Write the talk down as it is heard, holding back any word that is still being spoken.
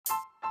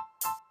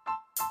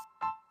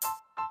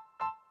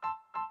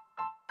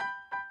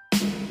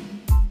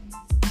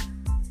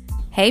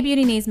Hey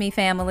Beauty Needs Me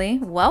family,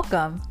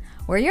 welcome.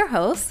 We're your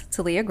hosts,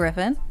 Talia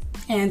Griffin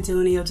and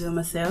Dooney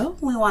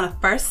Odumasu. We want to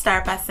first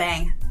start by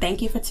saying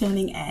thank you for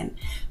tuning in.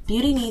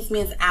 Beauty Needs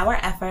Me is our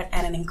effort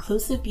at an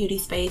inclusive beauty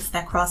space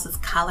that crosses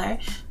color,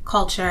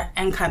 culture,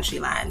 and country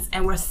lines,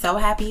 and we're so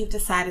happy you've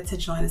decided to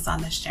join us on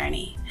this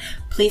journey.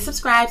 Please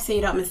subscribe so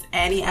you don't miss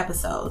any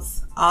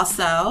episodes.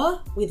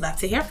 Also, we'd love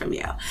to hear from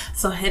you.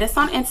 So hit us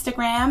on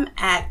Instagram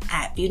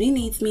at Beauty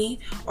Needs Me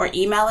or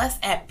email us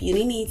at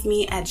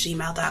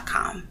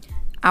beautyneedsme@gmail.com.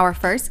 Our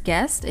first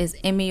guest is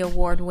Emmy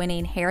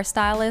Award-winning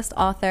hairstylist,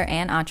 author,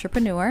 and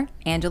entrepreneur,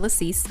 Angela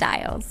C.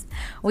 Styles.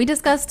 We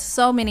discussed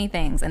so many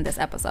things in this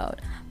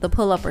episode. The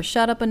Pull Up or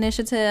Shut Up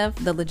initiative,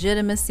 the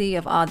legitimacy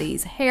of all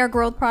these hair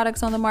growth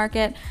products on the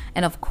market,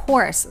 and of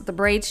course, the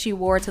braids she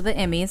wore to the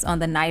Emmys on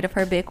the night of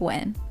her big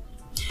win.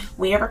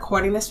 We are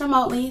recording this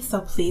remotely,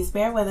 so please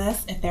bear with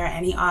us if there are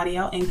any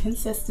audio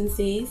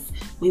inconsistencies.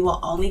 We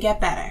will only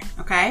get better,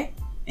 okay?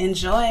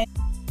 Enjoy.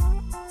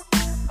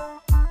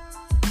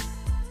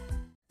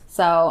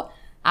 So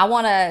I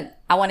want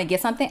to get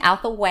something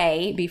out the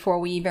way before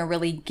we even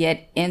really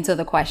get into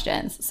the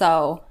questions.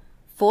 So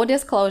full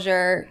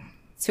disclosure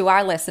to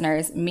our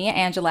listeners, me and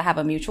Angela have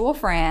a mutual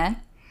friend.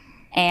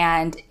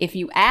 And if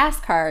you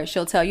ask her,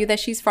 she'll tell you that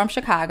she's from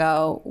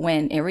Chicago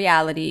when in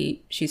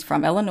reality, she's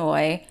from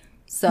Illinois.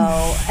 So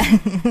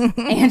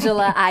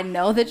Angela, I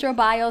know that your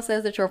bio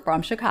says that you're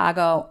from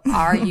Chicago.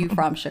 Are you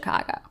from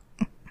Chicago?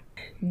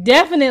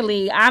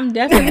 Definitely. I'm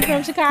definitely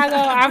from Chicago.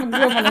 I grew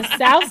up on the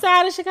south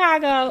side of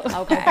Chicago.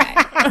 Okay.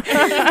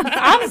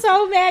 I'm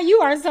so mad. You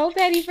are so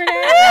petty for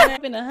that. I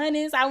up in the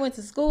Hunnies. I went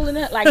to school in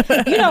it. Like,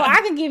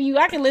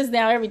 I can list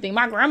down everything.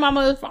 My grandmama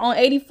was on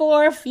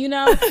 84th,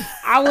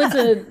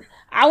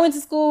 I went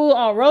to school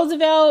on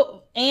Roosevelt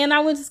and I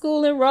went to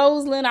school in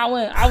Roseland. I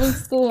went to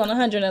school on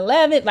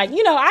 111th. Like,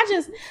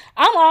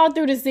 I'm all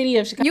through the city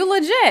of Chicago. You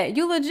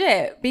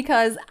legit.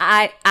 Because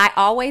I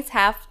always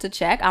have to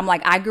check. I'm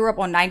like, I grew up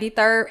on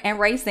 93rd and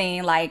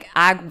Racine. Like,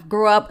 I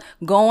grew up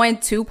going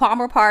to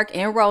Palmer Park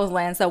in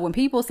Roseland. So when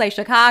people say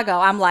Chicago,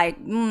 I'm like,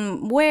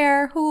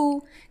 where,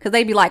 who? Because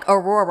they be like,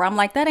 Aurora. I'm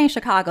like, that ain't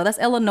Chicago. That's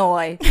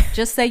Illinois.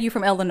 Just say you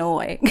from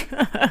Illinois.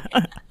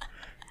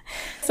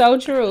 So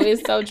true.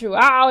 It's so true.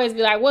 I always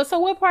be like, so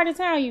what part of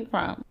town you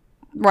from?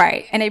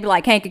 Right. And they be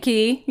like,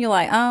 Kankakee. You're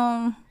like,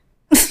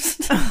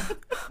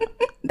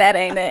 that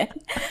ain't it.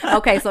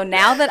 Okay, so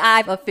now that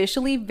I've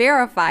officially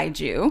verified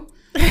you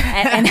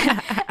and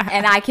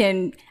I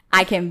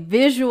can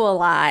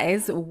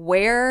visualize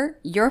where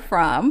you're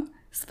from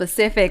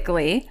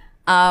specifically,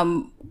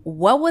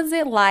 what was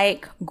it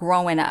like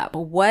growing up?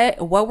 What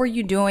were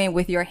you doing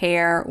with your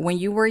hair when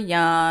you were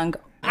young?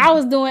 I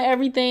was doing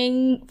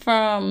everything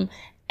from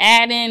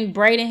adding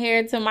braiding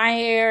hair to my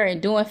hair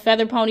and doing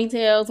feather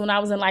ponytails when I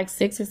was in like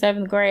 6th or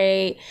 7th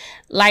grade.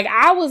 Like,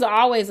 I was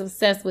always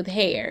obsessed with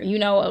hair.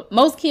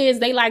 Most kids,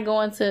 they like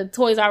going to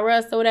Toys R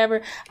Us or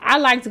whatever. I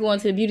like to go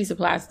into the beauty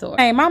supply store.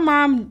 Hey, my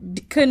mom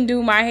couldn't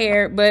do my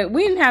hair, but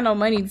we didn't have no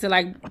money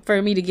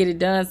for me to get it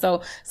done.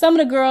 So some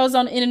of the girls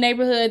in the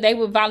neighborhood, they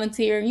would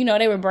volunteer,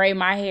 they would braid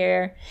my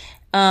hair.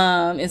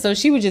 And so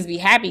she would just be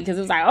happy because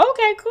it was like,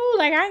 okay, cool.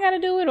 Like, I ain't got to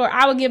do it. Or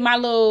I would get my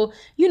little,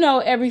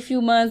 every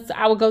few months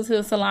I would go to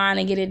the salon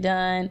and get it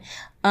done.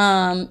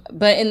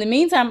 But in the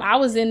meantime, I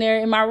was in there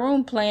in my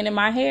room playing in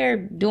my hair,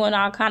 doing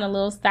all kind of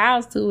little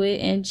styles to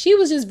it. And she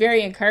was just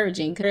very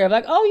encouraging.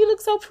 Like, oh, you look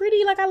so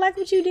pretty. Like, I like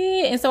what you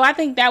did. And so I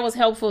think that was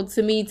helpful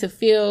to me to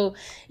feel,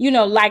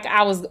 like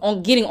I was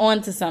getting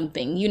onto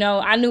something.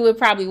 I knew it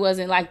probably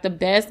wasn't like the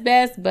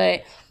best,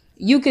 but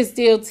you could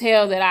still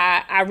tell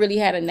that I really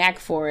had a knack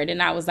for it.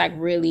 And I was like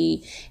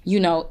really,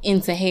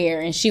 into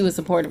hair. And she was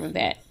supportive of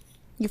that.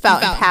 You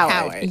felt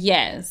empowered.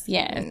 Yes.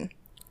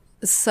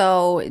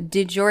 So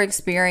did your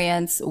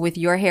experience with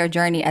your hair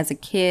journey as a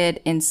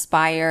kid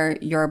inspire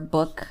your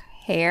book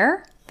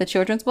Hair, the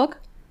children's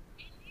book?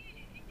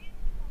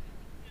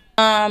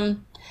 The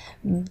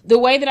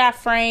way that I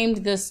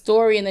framed the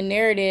story and the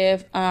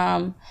narrative,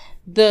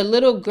 the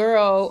little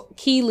girl,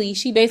 Keely,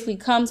 she basically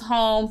comes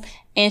home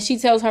and she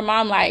tells her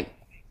mom, like,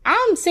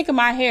 I'm sick of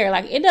my hair.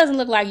 Like, it doesn't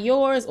look like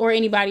yours or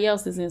anybody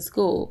else's in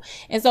school.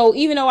 And so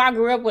even though I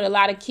grew up with a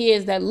lot of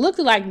kids that looked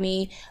like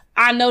me,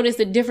 I noticed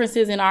the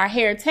differences in our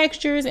hair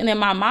textures. And then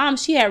my mom,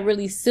 she had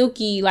really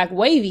silky, like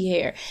wavy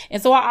hair.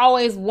 And so I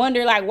always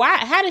wonder, like,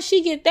 how did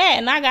she get that?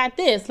 And I got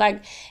this,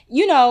 like,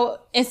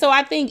 and so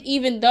I think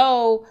even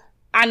though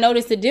I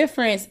noticed the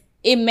difference,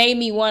 it made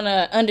me want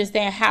to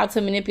understand how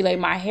to manipulate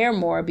my hair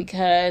more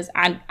because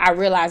I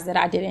realized that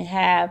I didn't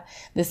have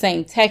the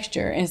same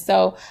texture. And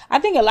so I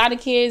think a lot of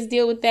kids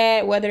deal with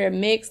that, whether they're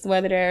mixed,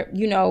 whether they're,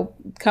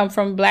 come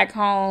from Black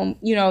home,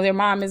 their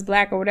mom is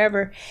Black or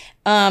whatever,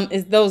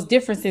 is those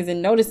differences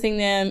and noticing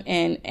them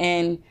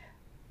and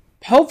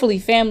hopefully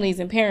families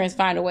and parents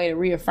find a way to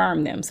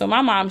reaffirm them. So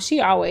my mom, she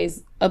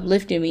always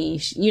uplifted me.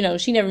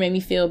 She never made me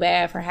feel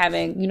bad for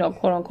having,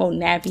 quote unquote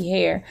nappy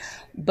hair.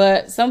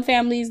 But some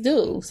families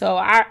do. So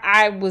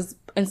I was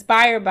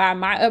inspired by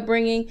my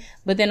upbringing,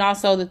 but then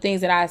also the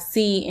things that I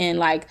see in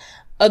like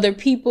other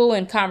people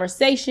and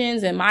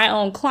conversations and my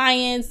own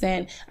clients.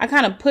 And I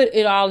kind of put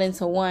it all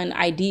into one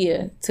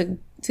idea to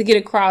get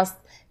across,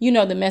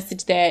 the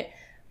message that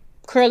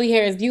curly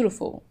hair is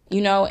beautiful,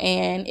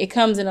 and it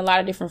comes in a lot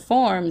of different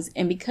forms.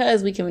 And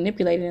because we can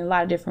manipulate it in a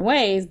lot of different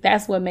ways,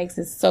 that's what makes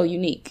it so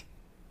unique.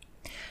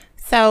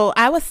 So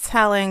I was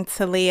telling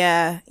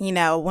Talia,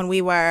 when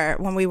we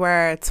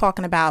were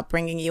talking about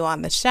bringing you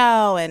on the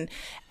show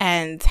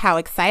and how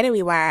excited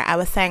we were, I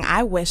was saying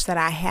I wish that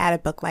I had a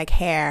book like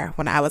Hair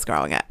when I was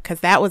growing up,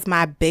 because that was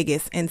my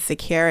biggest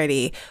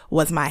insecurity,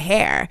 was my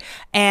hair.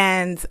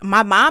 And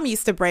my mom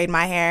used to braid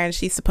my hair, and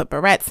she used to put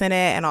barrettes in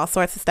it and all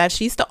sorts of stuff.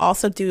 She used to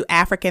also do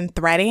African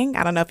threading.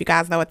 I don't know if you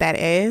guys know what that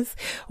is,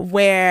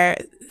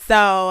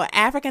 So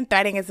African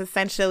threading is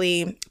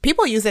essentially,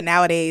 people use it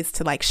nowadays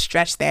to like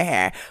stretch their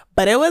hair,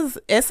 but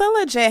it's a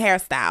legit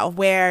hairstyle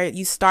where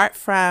you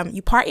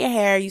part your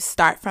hair, you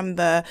start from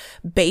the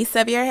base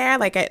of your hair,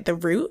 like at the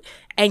root,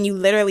 and you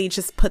literally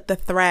just put the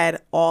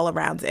thread all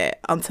around it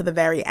onto the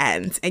very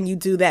end. And you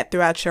do that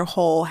throughout your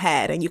whole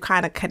head, and you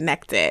kind of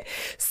connect it.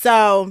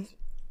 So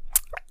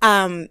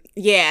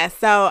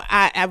so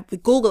I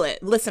Google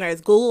it,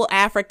 listeners, Google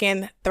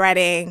African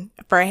threading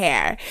for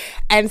hair.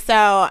 And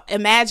so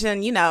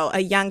imagine, a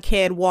young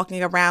kid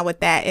walking around with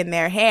that in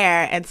their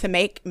hair. And to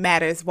make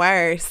matters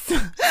worse,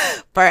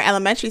 for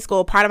elementary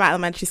school, part of my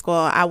elementary school,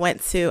 I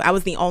was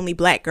the only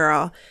Black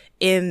girl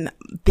in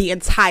the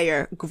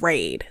entire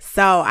grade.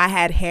 So I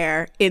had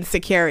hair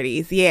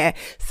insecurities. Yeah.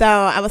 So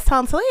I was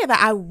telling Talia that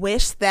I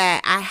wish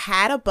that I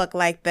had a book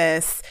like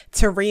this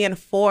to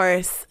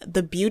reinforce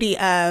the beauty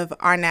of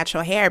our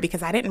natural hair,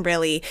 because I didn't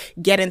really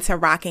get into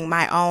rocking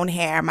my own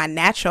hair, my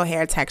natural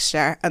hair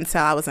texture,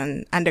 until I was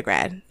in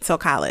undergrad, till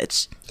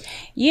college.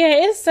 Yeah,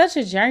 it's such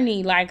a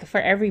journey, like,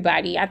 for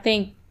everybody. I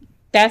think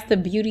that's the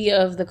beauty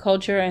of the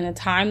culture and the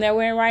time that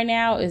we're in right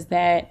now, is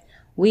that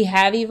we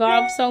have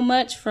evolved so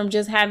much from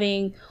just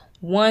having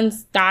one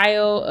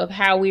style of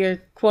how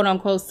we're quote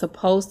unquote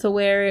supposed to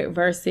wear it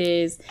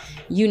versus,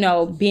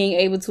 being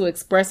able to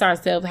express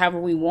ourselves however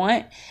we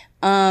want.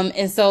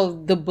 And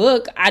so the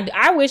book,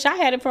 I wish I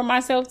had it for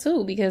myself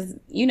too, because,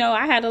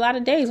 I had a lot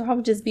of days where I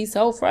would just be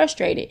so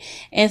frustrated.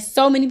 And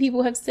so many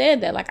people have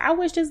said that, like, I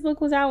wish this book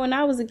was out when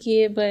I was a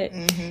kid. But,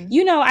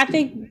 I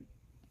think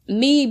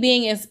me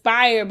being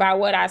inspired by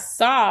what I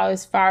saw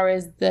as far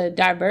as the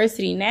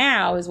diversity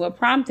now is what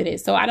prompted it.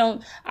 So I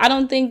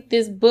don't think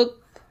this book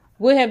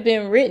would have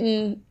been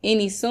written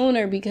any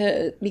sooner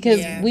because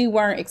we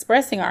weren't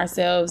expressing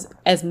ourselves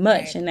as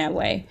much in that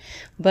way.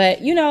 But,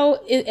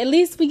 at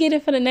least we get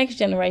it for the next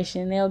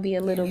generation. They'll be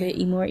a little bit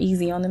more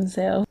easy on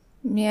themselves.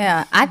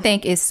 Yeah, I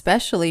think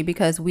especially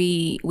because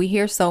we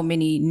hear so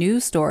many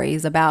news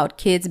stories about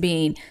kids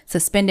being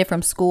suspended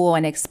from school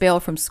and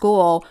expelled from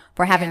school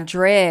for having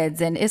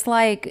dreads, and it's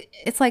like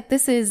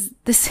this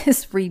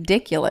is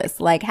ridiculous.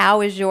 Like,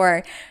 how is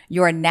your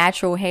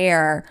natural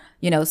hair,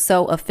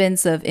 so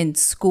offensive in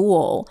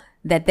school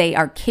that they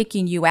are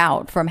kicking you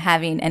out from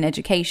having an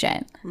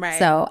education? Right.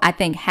 So I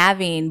think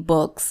having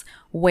books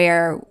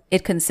where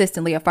it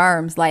consistently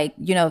affirms, like,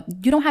 you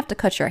don't have to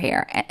cut your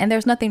hair, and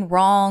there's nothing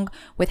wrong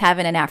with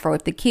having an afro.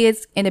 If the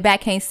kids in the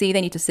back can't see,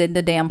 they need to sit in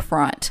the damn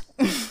front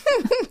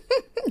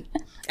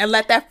and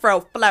let that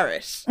fro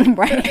flourish.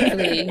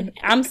 Right.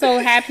 I'm so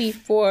happy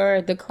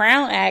for the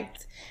Crown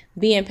Act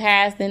being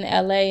passed in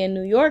LA and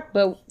New York,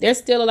 but there's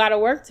still a lot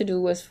of work to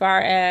do as far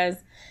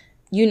as,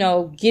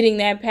 getting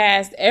that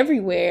passed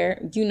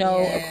everywhere,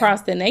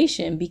 across the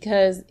nation,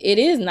 because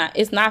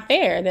it's not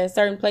fair that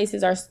certain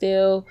places are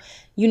still,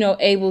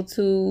 able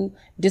to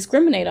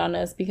discriminate on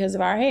us because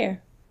of our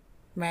hair.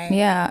 Right.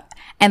 Yeah.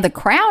 And the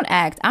Crown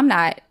Act, I'm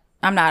not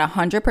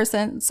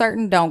 100%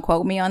 certain, don't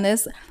quote me on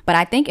this, but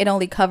I think it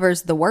only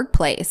covers the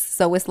workplace.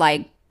 So it's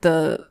like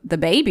the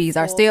babies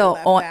are still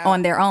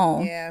on their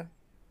own. Yeah.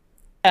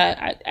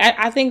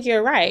 I think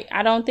you're right.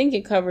 I don't think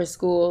it covers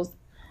schools.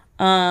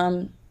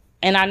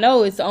 And I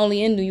know it's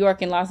only in New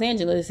York and Los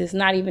Angeles. It's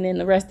not even in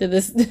the rest of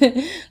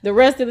the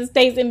rest of the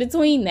states in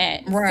between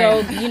that. Right.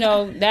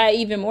 So, that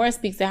even more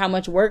speaks to how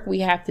much work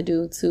we have to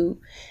do to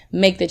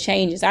make the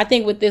changes. I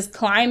think with this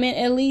climate,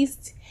 at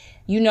least,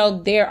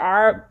 there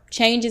are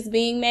changes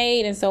being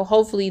made. And so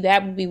hopefully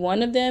that would be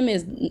one of them,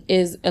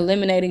 is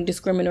eliminating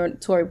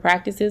discriminatory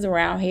practices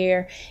around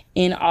hair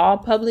in all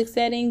public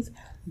settings.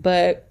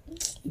 But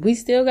we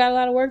still got a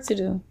lot of work to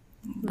do.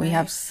 We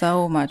have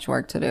so much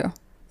work to do.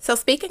 So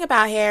speaking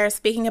about hair,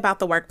 speaking about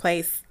the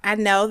workplace, I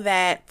know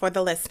that for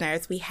the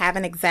listeners, we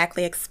haven't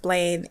exactly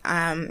explained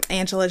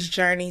Angela's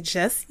journey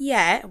just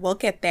yet. We'll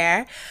get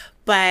there.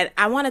 But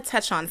I want to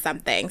touch on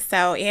something.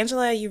 So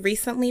Angela, you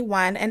recently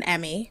won an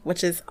Emmy,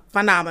 which is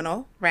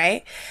phenomenal,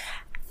 right?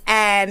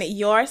 And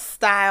your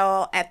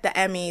style at the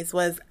Emmys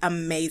was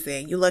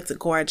amazing. You looked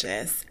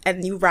gorgeous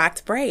and you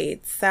rocked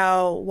braids.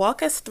 So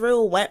walk us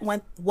through what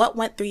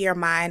went through your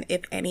mind,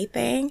 if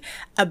anything,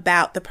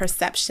 about the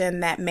perception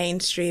that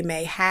mainstream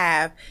may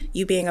have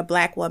you being a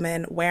Black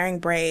woman wearing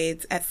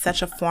braids at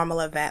such a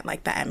formal event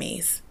like the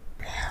Emmys.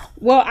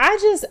 Well,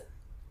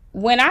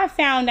 when I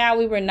found out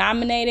we were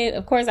nominated,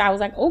 of course I was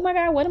like, oh my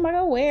God, what am I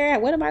gonna wear?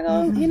 What am I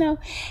gonna, you know?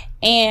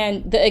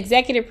 And the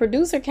executive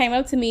producer came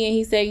up to me and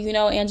he said, you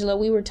know, Angela,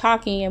 we were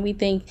talking and we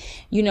think,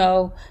 you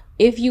know,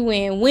 if you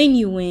win, when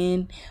you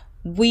win,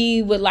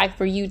 we would like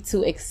for you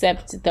to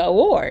accept the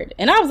award.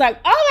 And I was like,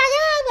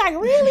 oh my God,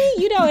 like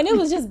really? You know, and it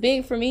was just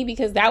big for me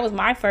because that was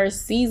my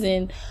first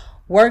season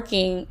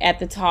working at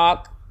the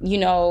Talk, you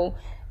know.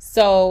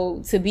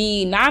 So to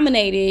be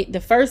nominated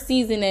the first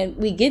season that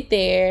we get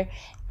there,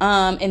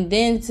 and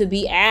then to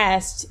be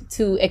asked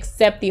to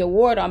accept the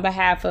award on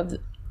behalf of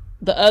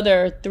the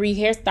other 3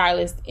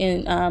 hairstylists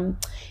in,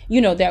 you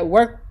know, that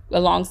work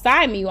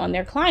alongside me on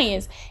their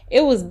clients,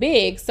 it was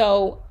big.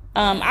 So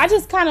I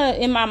just kind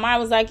of in my mind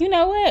was like, you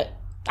know what?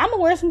 I'm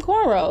gonna wear some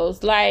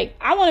cornrows. Like,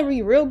 I want to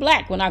be real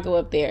black when I go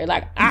up there.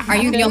 Like, are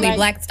you the only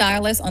black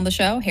stylist on the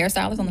show?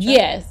 Hairstylist on the show?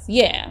 Yes,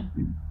 yeah.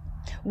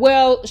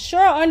 Well,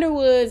 Cheryl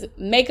Underwood's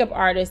makeup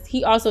artist,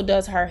 he also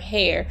does her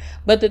hair.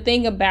 But the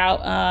thing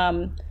about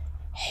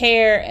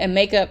hair and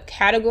makeup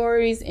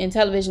categories in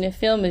television and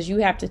film is you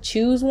have to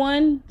choose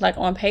one, like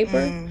on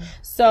paper.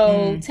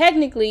 So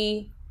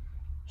technically,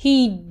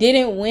 he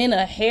didn't win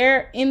a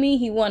hair Emmy.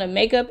 He won a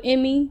makeup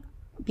Emmy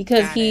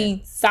because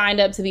he signed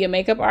up to be a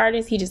makeup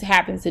artist. He just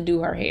happens to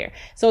do her hair.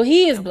 So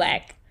he is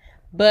black.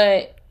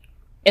 But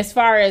as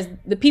far as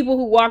the people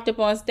who walked up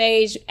on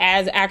stage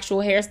as actual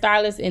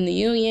hairstylists in the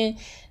union,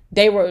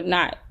 they were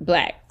not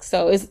black.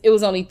 So it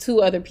was only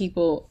 2 other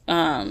people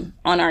on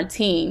our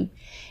team.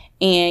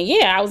 And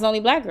yeah, I was the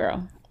only black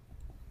girl.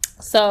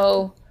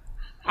 So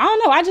I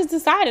don't know. I just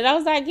decided. I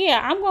was like, yeah,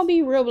 I'm going to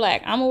be real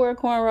black. I'm going to wear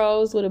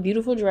cornrows with a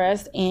beautiful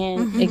dress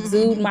and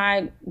exude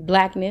my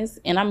blackness.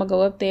 And I'm going to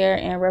go up there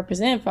and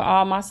represent for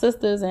all my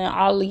sisters and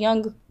all the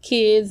young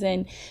kids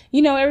and,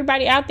 you know,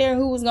 everybody out there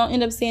who was going to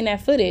end up seeing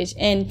that footage.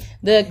 And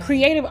the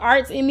Creative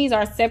Arts Emmys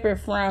are separate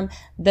from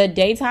the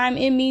Daytime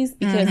Emmys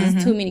because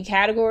it's too many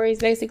categories,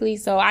 basically.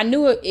 So I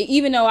knew it,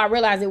 even though I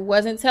realized it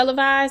wasn't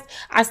televised,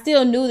 I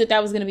still knew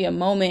that was going to be a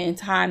moment in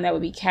time that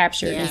would be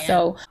captured. And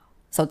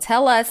So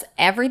tell us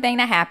everything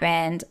that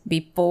happened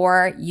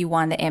before you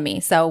won the Emmy.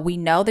 So we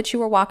know that you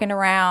were walking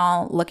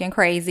around looking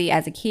crazy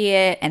as a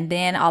kid, and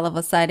then all of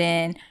a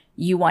sudden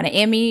you won an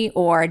Emmy,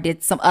 or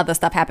did some other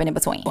stuff happen in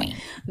between?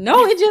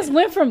 No, it just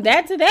went from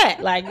that to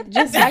that. Like,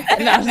 just like that.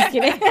 No, I'm just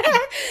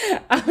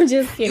kidding. I'm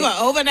just kidding. You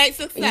are overnight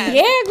success.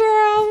 Yeah,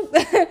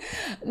 girl.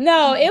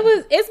 No,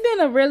 it's been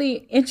a really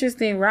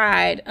interesting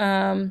ride.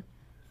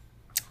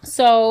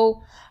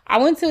 So I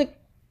went to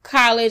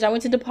college. I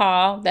went to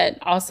DePaul. That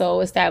also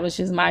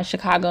establishes my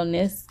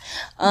Chicago-ness.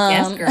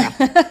 Yes,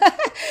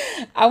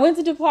 girl. I went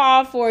to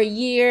DePaul for a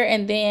year,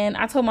 and then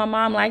I told my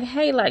mom, like,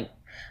 hey, like,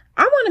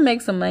 I want to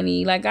make some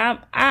money. Like, I'm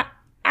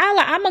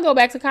gonna go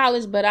back to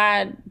college, but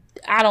I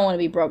don't want to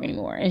be broke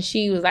anymore. And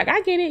she was like,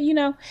 I get it, you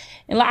know.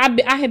 And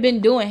like, I had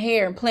been doing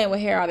hair and playing with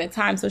hair all that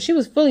time, so she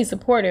was fully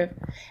supportive,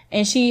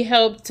 and she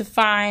helped to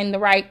find the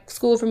right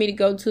school for me to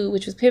go to,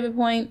 which was Pivot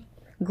Point.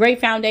 Great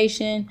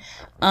foundation.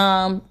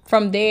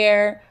 From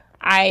there,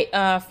 I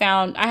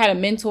had a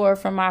mentor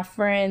from my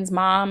friend's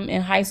mom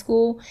in high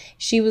school.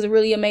 She was a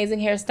really amazing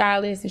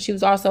hairstylist, and she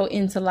was also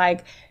into,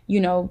 like,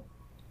 you know,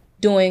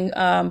 doing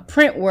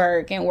print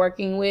work and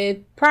working with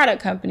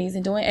product companies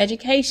and doing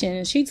education.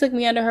 And she took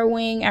me under her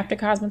wing after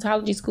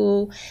cosmetology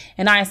school,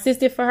 and I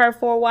assisted for her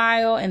for a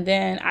while, and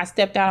then I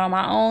stepped out on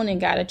my own and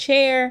got a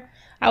chair.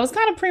 I was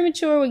kind of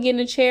premature with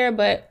getting a chair,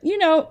 but, you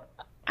know,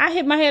 I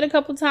hit my head a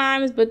couple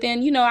times, but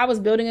then, you know, I was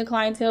building a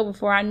clientele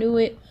before I knew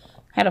it.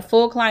 Had a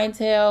full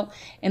clientele.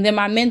 And then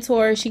my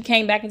mentor, she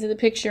came back into the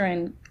picture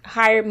and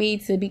hired me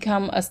to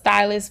become a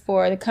stylist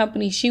for the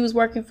company she was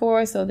working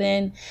for. So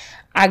then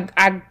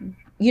I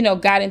you know,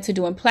 got into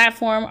doing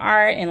platform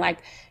art and, like,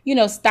 you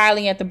know,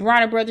 styling at the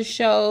Bronner Brothers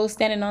show,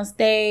 standing on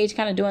stage,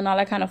 kind of doing all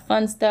that kind of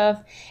fun stuff.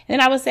 And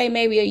then I would say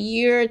maybe a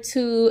year or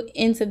 2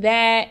 into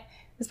that,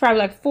 it's probably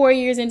like 4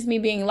 years into me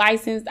being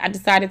licensed, I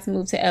decided to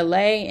move to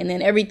LA, and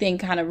then everything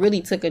kind of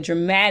really took a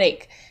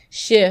dramatic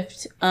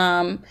shift.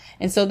 And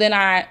so then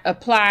I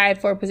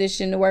applied for a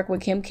position to work with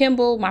Kim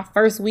Kimble my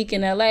first week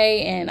in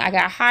LA, and I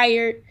got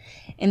hired.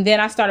 And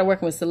then I started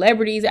working with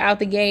celebrities out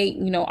the gate.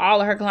 You know,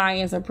 all of her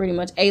clients are pretty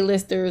much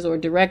A-listers or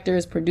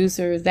directors,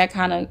 producers, that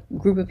kind of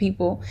group of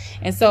people.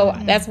 And so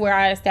that's where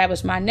I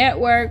established my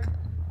network.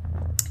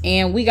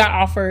 And we got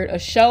offered a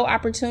show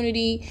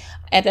opportunity.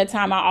 At that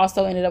time, I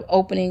also ended up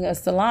opening a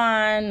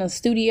salon, a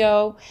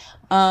studio.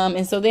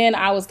 And so then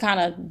I was kind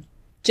of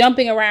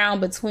jumping around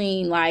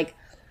between, like,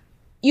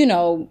 you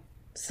know,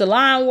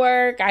 salon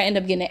work. I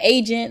ended up getting an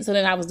agent. So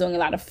then I was doing a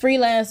lot of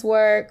freelance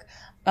work.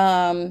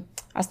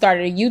 I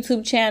started a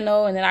YouTube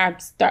channel, and then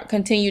I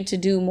continued to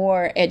do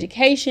more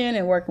education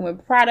and working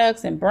with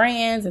products and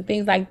brands and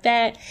things like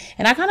that.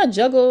 And I kind of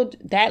juggled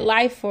that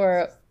life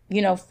for,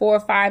 you know, 4 or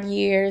 5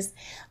 years.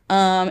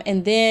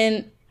 And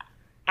then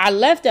I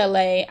left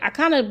LA. I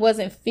kind of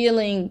wasn't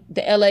feeling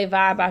the LA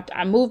vibe.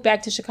 I moved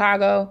back to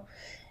Chicago,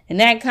 and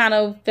that kind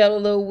of felt a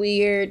little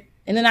weird.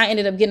 And then I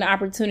ended up getting an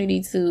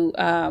opportunity to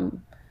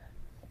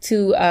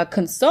to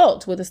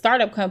consult with a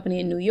startup company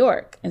in New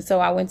York. And so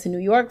I went to New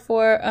York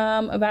for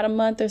about a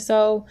month or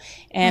so,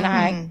 and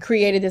I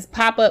created this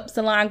pop-up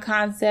salon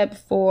concept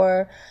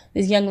for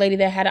this young lady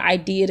that had an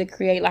idea to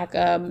create like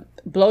a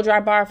blow-dry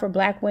bar for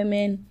Black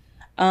women.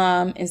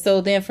 And so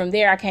then from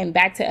there, I came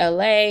back to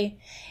LA,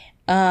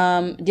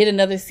 did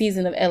another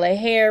season of LA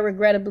Hair,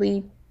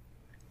 regrettably.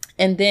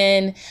 And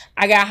then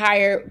I got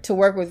hired to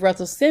work with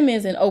Russell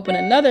Simmons and open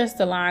another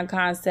salon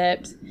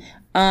concept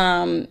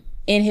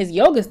in his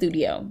yoga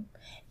studio.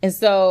 And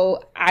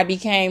so I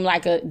became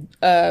like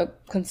a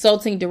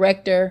consulting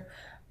director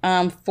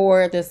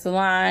for the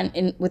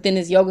salon within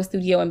his yoga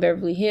studio in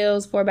Beverly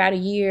Hills for about a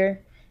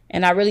year.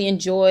 And I really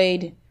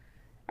enjoyed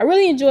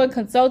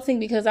consulting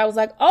because I was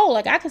like, oh,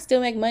 like I could still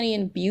make money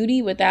in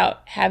beauty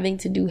without having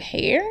to do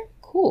hair.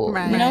 Cool.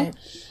 Right. You know?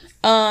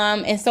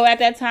 And so at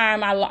that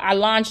time I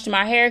launched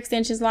my hair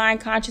extensions line,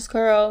 Conscious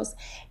Curls.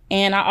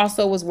 And I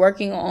also was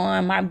working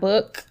on my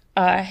book,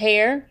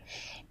 Hair.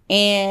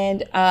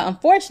 And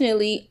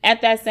unfortunately, at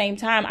that same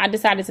time, I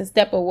decided to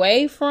step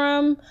away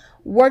from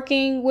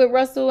working with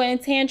Russell and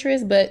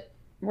Tantris. But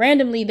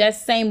randomly, that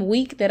same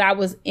week that I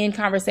was in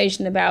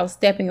conversation about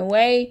stepping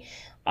away,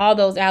 all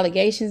those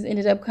allegations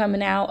ended up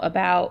coming out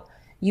about,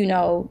 you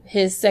know,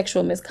 his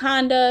sexual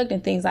misconduct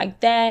and things like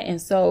that. And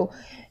so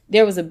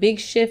there was a big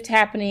shift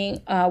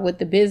happening with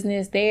the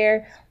business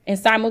there. And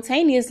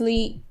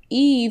simultaneously,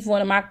 Eve,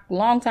 one of my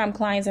longtime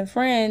clients and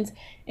friends,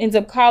 ends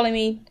up calling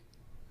me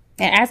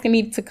and asking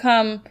me to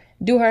come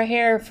do her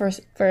hair for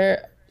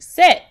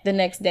set the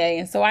next day.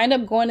 And so I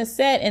ended up going to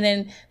set, and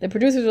then the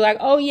producers were like,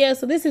 oh yeah,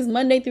 so this is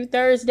Monday through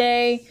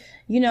Thursday,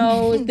 you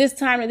know, this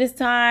time to this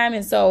time.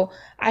 And so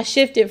I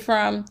shifted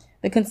from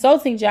the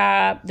consulting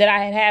job that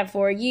I had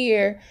for a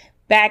year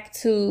back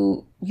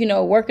to, you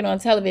know, working on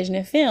television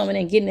and film and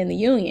then getting in the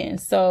union.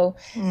 So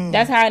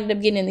that's how I ended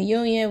up getting in the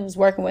union, was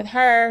working with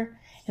her.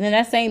 And then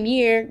that same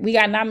year, we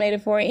got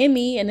nominated for an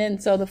Emmy. And then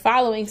so the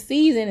following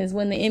season is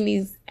when the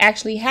Emmys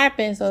actually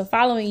happened. So the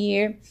following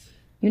year,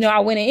 you know, I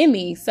win an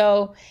Emmy.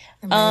 So,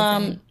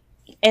 and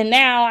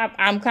now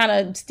I'm kind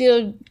of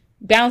still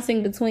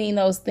bouncing between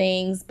those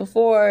things.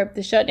 Before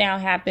the shutdown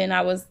happened,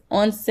 I was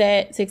on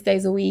set 6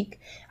 days a week.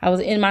 I was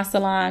in my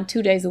salon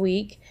 2 days a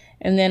week.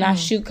 And then I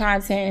shoot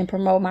content and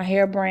promote my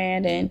hair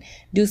brand and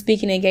do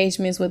speaking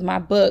engagements with my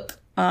book,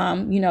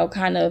 you know,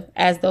 kind of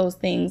as those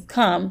things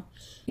come.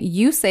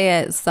 You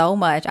said so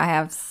much. I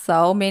have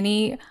so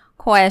many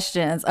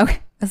questions. Okay,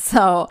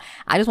 so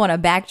I just want to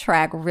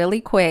backtrack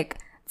really quick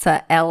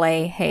to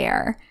LA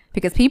Hair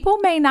because people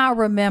may not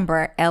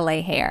remember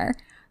LA Hair.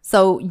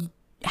 So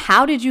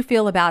how did you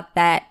feel about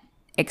that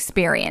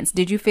experience?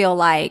 Did you feel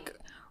like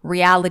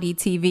reality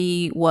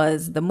TV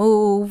was the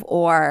move,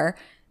 or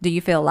do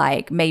you feel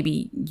like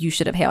maybe you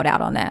should have held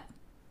out on that?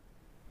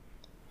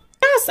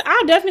 Yes,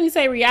 I'll definitely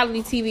say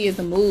reality TV is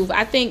the move.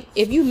 I think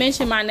if you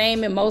mention my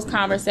name in most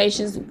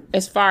conversations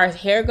as far as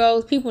hair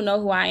goes, people know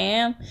who I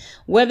am.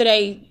 Whether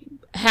they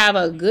have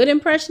a good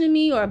impression of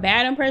me or a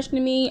bad impression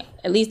of me,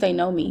 at least they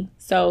know me.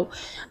 So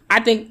I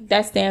think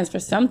that stands for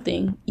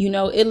something. You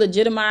know, it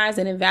legitimized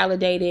and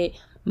invalidated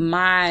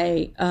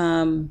my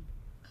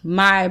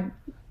my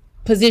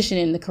position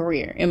in the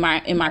career, in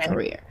my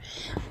career.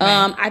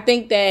 I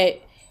think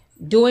that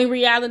doing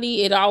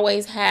reality, it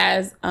always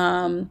has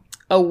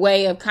a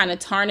way of kind of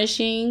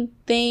tarnishing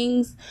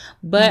things.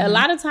 But a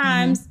lot of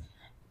times,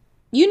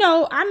 you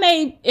know,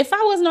 if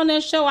I wasn't on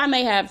that show, I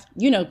may have,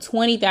 you know,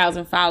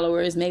 20,000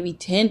 followers, maybe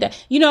 10,000,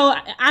 you know,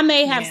 I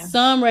may have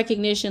some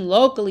recognition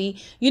locally,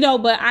 you know,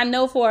 but I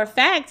know for a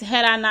fact,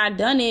 had I not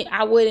done it,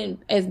 I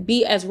wouldn't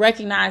be as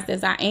recognized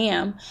as I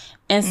am.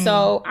 And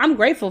so I'm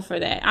grateful for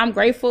that. I'm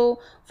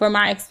grateful for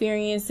my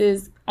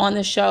experiences on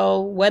the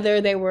show, whether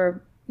they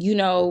were, you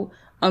know,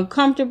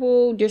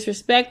 uncomfortable,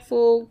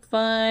 disrespectful,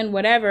 fun,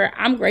 whatever.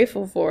 I'm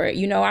grateful for it.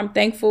 You know, I'm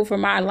thankful for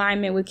my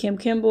alignment with Kim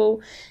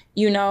Kimble.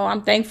 You know,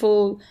 I'm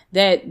thankful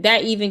that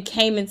that even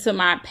came into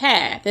my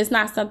path. It's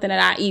not something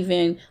that I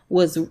even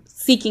was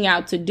seeking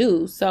out to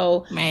do.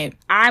 So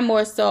I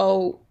more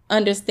so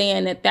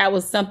understand that that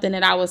was something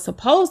that I was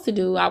supposed to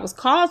do. I was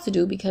called to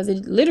do because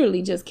it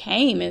literally just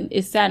came and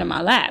it sat in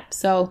my lap.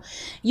 So,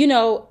 you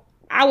know,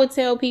 I would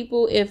tell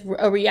people, if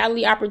a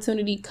reality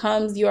opportunity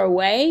comes your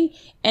way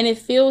and it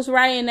feels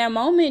right in that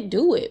moment,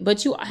 do it.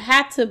 But you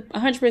have to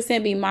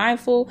 100% be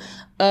mindful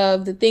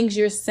of the things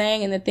you're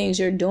saying and the things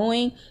you're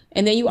doing.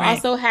 And then you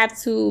also have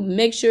to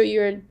make sure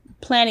you're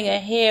planning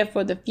ahead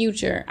for the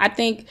future. I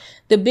think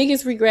the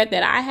biggest regret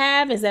that I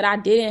have is that I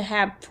didn't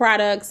have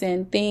products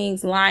and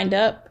things lined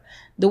up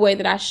the way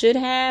that I should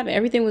have.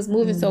 Everything was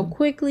moving so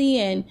quickly,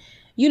 and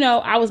you know,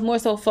 I was more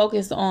so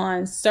focused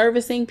on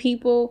servicing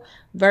people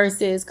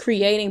versus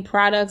creating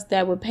products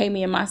that would pay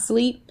me in my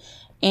sleep.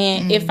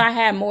 And if I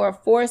had more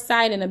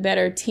foresight and a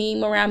better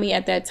team around me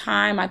at that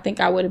time, I think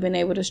I would have been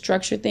able to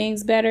structure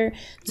things better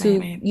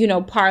to, you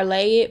know,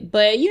 parlay it.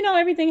 But, you know,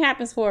 everything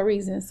happens for a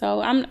reason.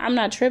 So I'm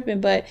not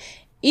tripping. But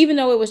even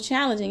though it was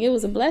challenging, it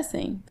was a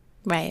blessing.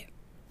 Right.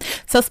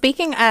 So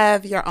speaking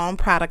of your own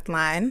product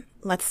line,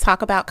 let's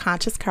talk about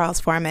Conscious Curls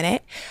for a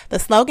minute. The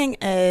slogan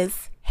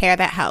is hair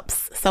that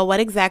helps. So what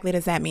exactly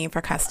does that mean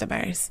for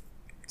customers?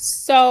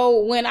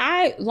 So when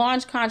I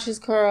launched Conscious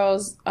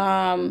Curls,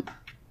 4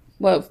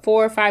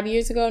 or 5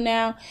 years ago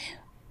now,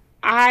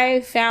 I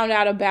found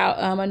out about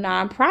a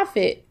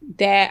nonprofit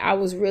that I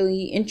was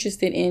really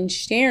interested in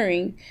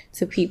sharing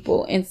to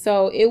people. And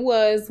so it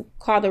was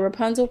called the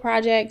Rapunzel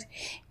Project.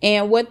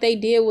 And what they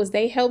did was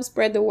they helped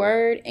spread the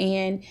word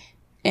and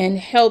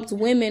helped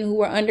women who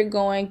were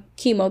undergoing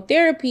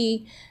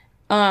chemotherapy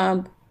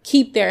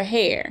keep their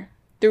hair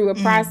through a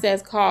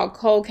process called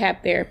cold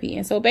cap therapy.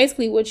 And so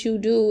basically what you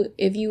do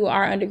if you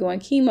are undergoing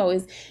chemo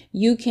is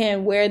you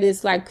can wear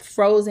this like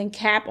frozen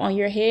cap on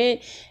your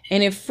head,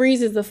 and it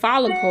freezes the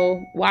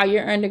follicle while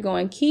you're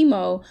undergoing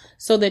chemo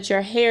so that your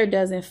hair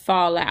doesn't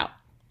fall out.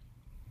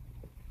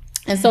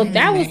 And so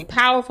that was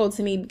powerful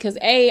to me because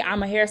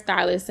I'm a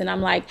hairstylist, and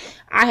I'm like,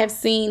 I have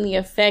seen the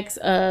effects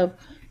of,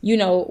 you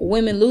know,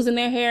 women losing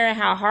their hair and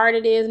how hard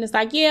it is. And it's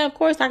like, yeah, of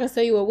course I can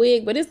sell you a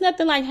wig, but it's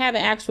nothing like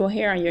having actual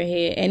hair on your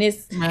head. And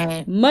it's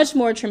much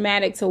more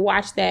traumatic to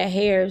watch that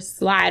hair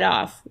slide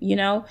off, you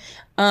know?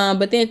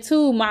 But then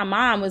too, my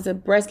mom was a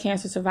breast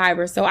cancer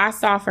survivor. So I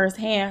saw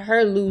firsthand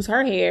her lose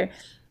her hair,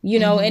 you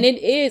know,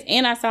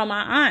 and I saw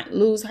my aunt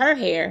lose her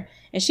hair,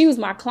 and she was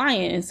my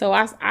client. And so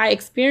I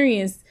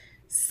experienced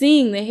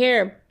seeing the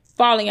hair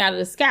falling out of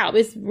the scalp.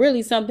 It's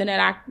really something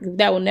that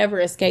will never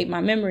escape my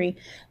memory.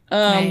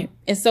 And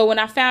so when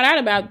I found out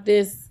about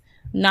this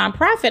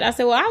nonprofit, I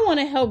said, well, I want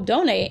to help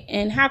donate.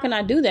 And how can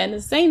I do that? And at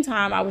the same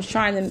time, I was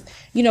trying to,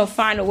 you know,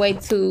 find a way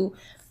to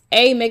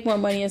make more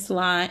money in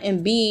salon,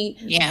 and B,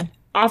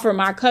 offer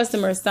my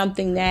customers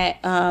something that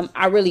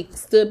I really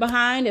stood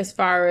behind as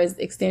far as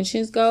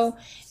extensions go.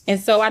 And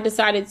so I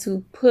decided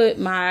to put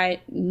my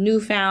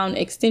newfound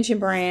extension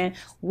brand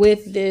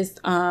with this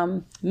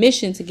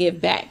mission to give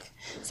back.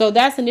 So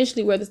that's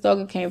initially where the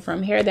slogan came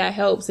from. Hair That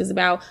Helps is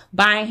about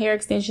buying hair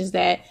extensions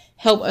that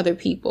help other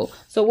people.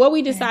 So what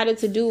we decided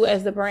to do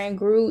as the brand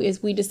grew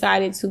is we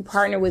decided to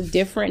partner with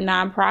different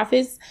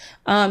nonprofits.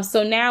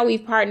 So now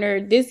we've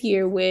partnered this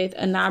year with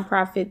a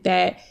nonprofit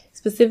that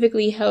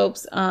specifically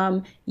helps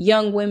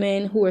young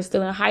women who are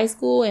still in high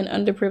school and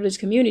underprivileged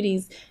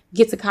communities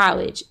get to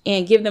college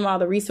and give them all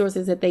the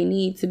resources that they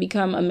need to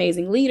become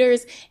amazing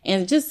leaders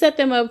and just set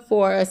them up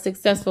for a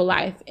successful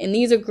life. And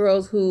these are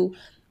girls who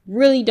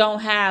really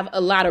don't have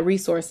a lot of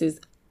resources,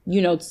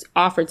 you know,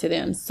 offered to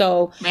them.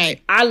 So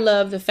I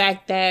love the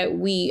fact that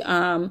we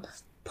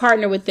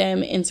partner with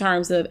them in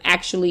terms of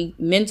actually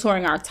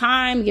mentoring our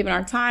time, giving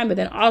our time, but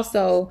then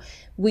also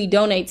we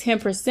donate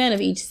 10% of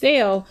each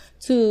sale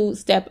to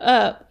Step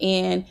Up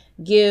and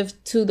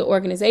give to the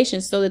organization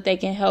so that they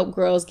can help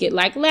girls get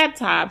like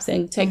laptops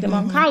and take them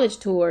on college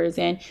tours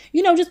and,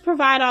 you know, just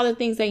provide all the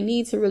things they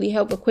need to really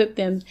help equip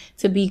them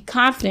to be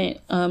confident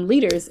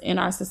leaders in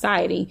our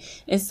society.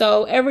 And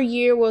so every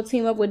year we'll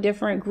team up with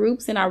different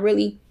groups, and I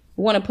really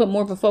want to put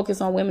more of a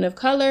focus on women of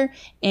color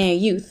and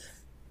youth.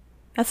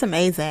 That's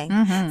amazing.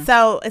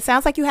 So it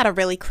sounds like you had a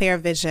really clear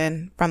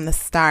vision from the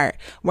start.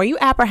 Were you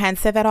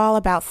apprehensive at all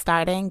about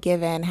starting,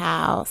 given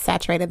how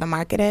saturated the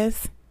market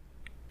is?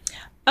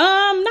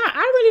 No,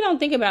 I really don't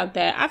think about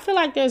that. I feel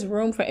like there's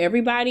room for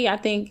everybody. I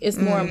think it's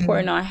more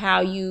important on how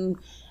you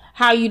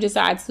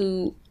decide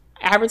to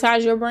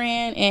advertise your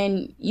brand.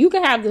 And you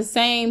can have the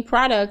same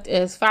product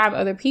as 5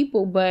 other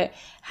people, but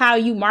how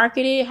you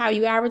market it, how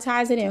you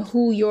advertise it, and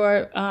who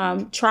your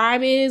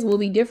tribe is will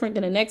be different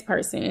than the next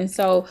person. And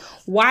so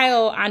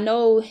while I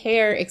know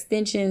hair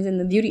extensions in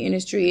the beauty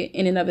industry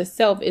in and of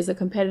itself is a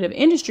competitive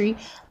industry,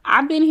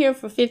 I've been here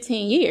for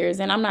 15 years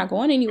and I'm not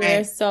going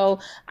anywhere. So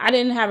I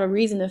didn't have a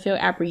reason to feel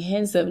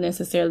apprehensive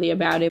necessarily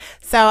about it.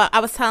 So I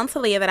was telling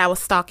Talia that I was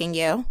stalking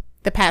you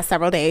the past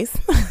several days.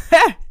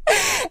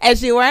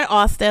 As you were in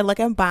Austin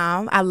looking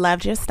bomb. I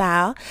loved your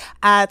style.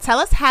 Tell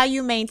us how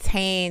you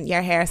maintain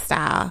your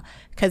hairstyle,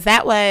 because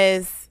that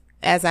was,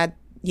 as I,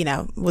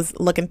 was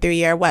looking through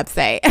your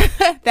website,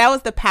 that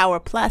was the Power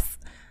Plus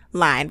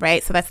line,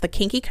 right? So that's the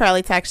kinky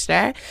curly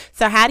texture.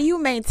 So how do you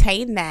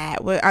maintain that?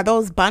 Are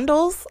those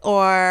bundles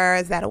or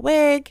is that a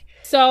wig?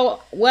 So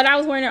what I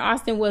was wearing in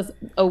Austin was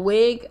a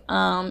wig,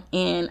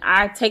 and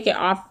I take it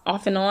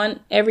off and on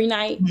every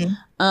night.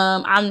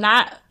 I'm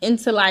not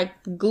into like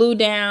glue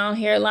down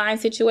hairline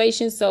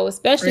situations. So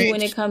especially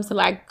when it comes to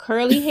like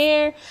curly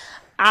hair,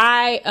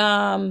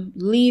 I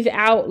leave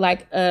out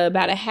like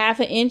about a half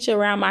an inch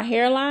around my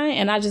hairline,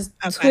 and I just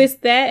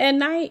twist that at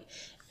night.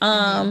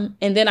 And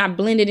then I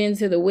blend it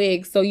into the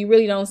wig. So you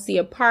really don't see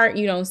a part.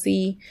 You don't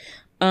see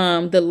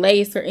the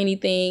lace or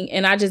anything.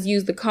 And I just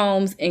use the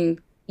combs and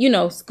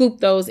scoop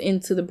those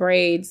into the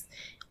braids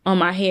on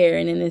my hair.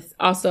 And then it's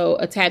also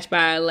attached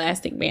by an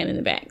elastic band in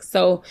the back.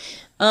 So,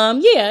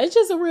 it's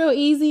just a real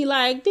easy,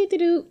 like,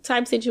 do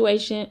type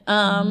situation.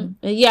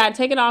 I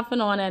take it off and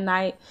on at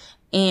night.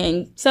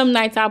 And some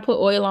nights I'll put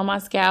oil on my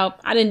scalp.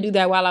 I didn't do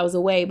that while I was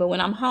away. But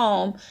when I'm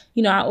home,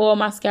 I oil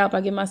my scalp.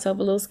 I give myself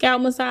a little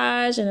scalp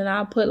massage. And then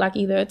I'll put like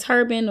either a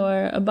turban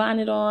or a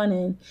bonnet on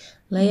and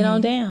lay it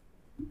on down.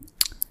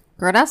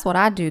 Girl, that's what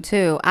I do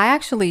too. I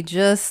actually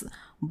just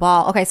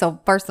ball. Okay, so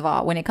first of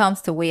all, when it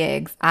comes to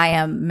wigs, I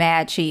am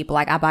mad cheap.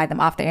 Like, I buy them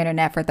off the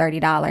internet for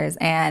 $30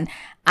 and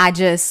I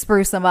just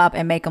spruce them up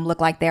and make them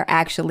look like they're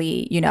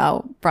actually, you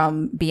know,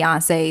 from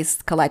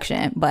Beyonce's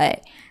collection.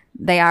 But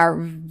they are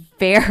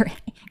very,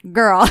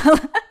 girl,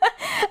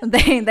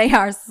 they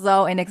are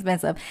so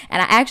inexpensive.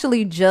 And I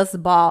actually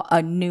just bought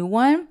a new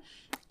one,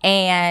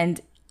 and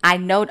I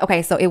know,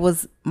 okay, so it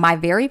was my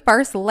very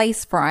first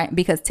lace front,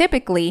 because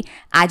typically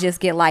I just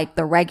get like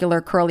the regular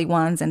curly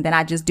ones and then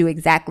I just do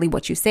exactly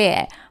what you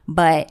said.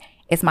 But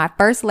it's my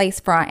first lace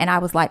front, and I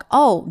was like,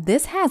 oh,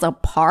 this has a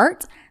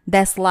part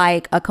that's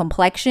like a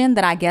complexion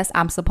that I guess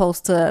I'm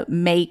supposed to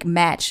make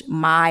match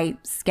my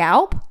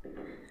scalp.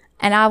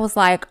 And I was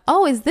like,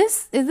 oh, is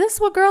this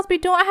what girls be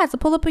doing? I had to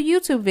pull up a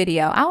YouTube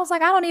video. I was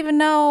like, I don't even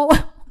know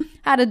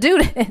how to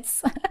do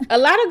this. A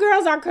lot of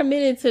girls are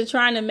committed to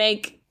trying to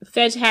make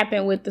fetch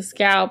happen with the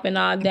scalp and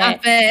all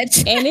that.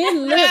 And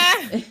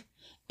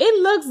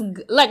it looks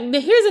like,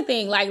 here's the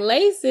thing, like,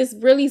 lace is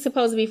really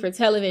supposed to be for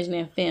television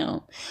and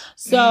film.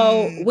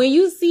 So when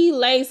you see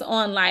lace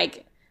on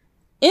like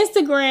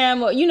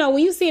Instagram, or, you know,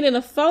 when you see it in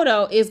a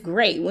photo, it's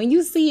great. When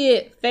you see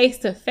it face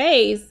to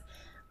face,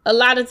 a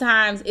lot of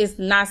times it's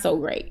not so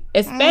great,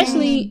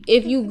 especially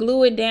if you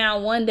glue it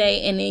down one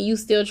day and then you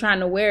still trying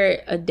to wear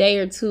it a day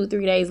or 2,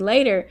 3 days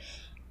later.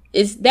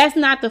 That's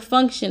not the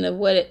function of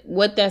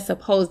what that's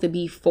supposed to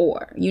be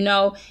for. You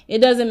know, it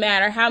doesn't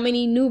matter how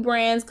many new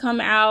brands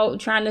come out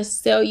trying to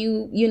sell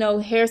you, you know,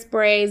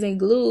 hairsprays and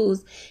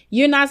glues.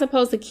 You're not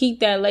supposed to keep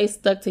that lace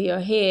stuck to your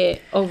head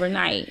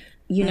overnight.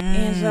 You know,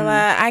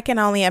 Angela, I can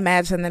only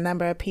imagine the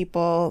number of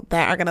people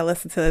that are going to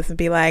listen to this and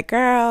be like,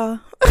 girl,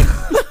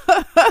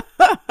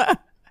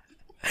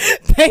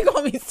 they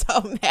gonna be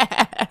so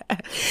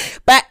mad.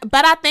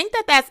 But I think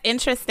that that's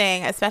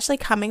interesting, especially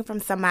coming from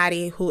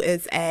somebody who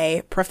is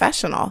a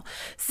professional.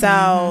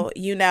 So,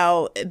 you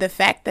know, the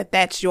fact that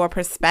that's your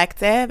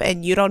perspective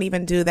and you don't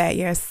even do that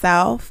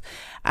yourself,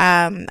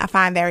 I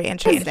find very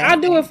interesting. I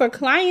do it for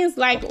clients.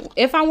 Like,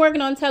 if I'm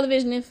working on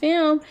television and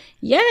film,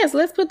 yes,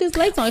 let's put this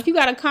lace on. If you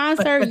got a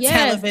concert,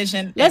 yes,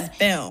 television and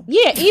film.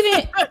 Yeah,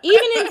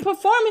 even in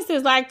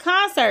performances like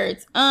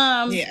concerts.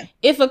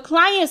 If a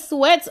client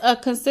sweats a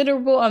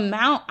considerable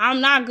amount,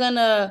 I'm not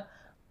gonna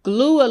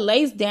glue a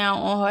lace down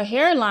on her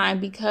hairline,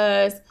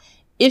 because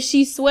if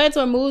she sweats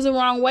or moves the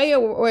wrong way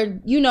or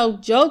you know,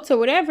 jolts or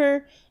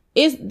whatever,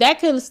 that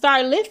could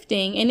start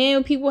lifting. And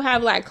then people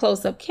have like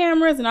close-up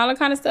cameras and all that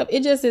kind of stuff.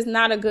 It just is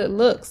not a good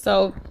look.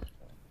 So,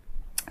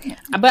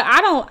 but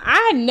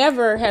I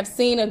never have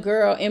seen a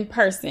girl in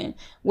person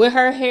with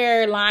her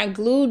hairline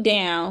glued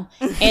down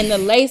and the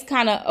lace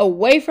kind of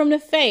away from the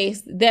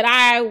face that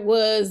I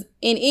was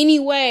in any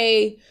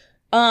way,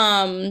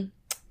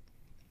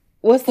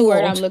 what's the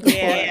word I'm looking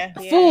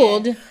for?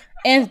 Fooled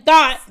and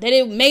thought that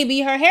it may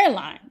be her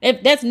hairline.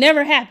 That's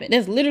never happened.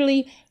 That's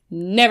literally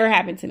never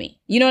happened to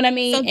me. You know what I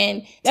mean? So,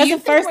 and that's the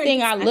first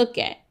thing I look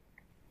at.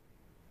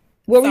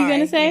 What were you going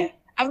to say? Yeah.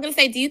 I was going to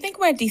say, do you think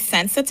we're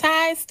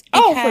desensitized?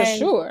 Oh, for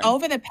sure.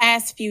 Over the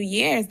past few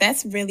years,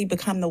 that's really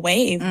become the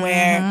wave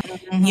where,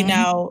 you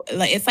know,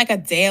 like, it's like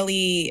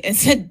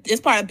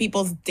it's part of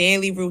people's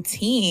daily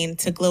routine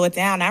to glue it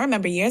down. I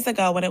remember years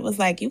ago when it was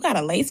like, you got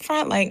a lace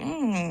front? Like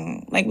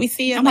we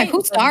see it. I'm like,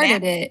 who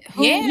started it?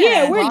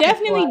 Yeah, we're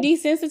definitely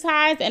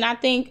desensitized. And I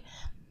think,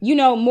 you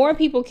know, more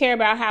people care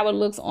about how it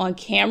looks on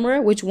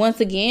camera, which once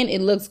again, it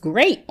looks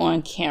great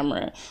on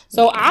camera.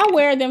 So I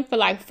wear them for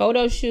like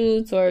photo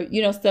shoots or, you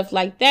know, stuff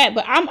like that.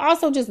 But I'm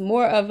also just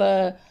more of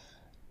a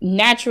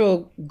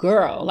natural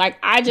girl. Like,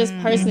 I just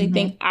personally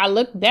think I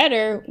look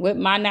better with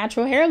my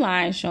natural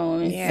hairline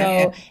showing.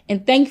 So,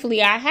 and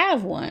thankfully I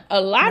have one. A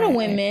lot of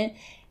women,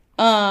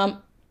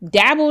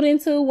 dabbled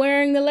into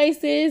wearing the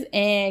laces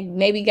and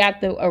maybe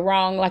got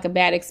a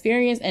bad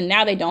experience, and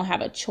now they don't have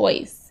a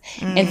choice.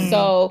 And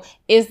so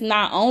it's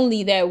not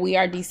only that we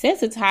are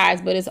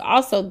desensitized, but it's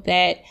also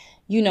that,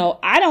 you know,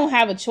 I don't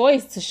have a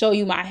choice to show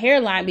you my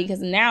hairline because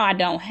now I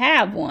don't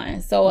have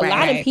one. So a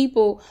lot of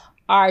people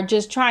are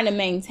just trying to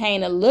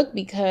maintain a look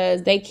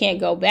because they can't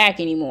go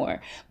back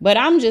anymore. But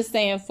I'm just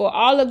saying, for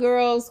all the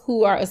girls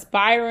who are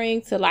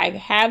aspiring to like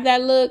have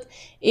that look,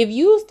 if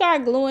you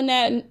start gluing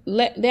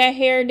that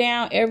hair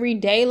down every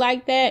day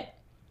like that,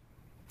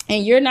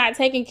 and you're not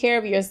taking care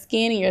of your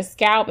skin and your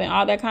scalp and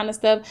all that kind of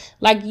stuff,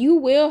 like, you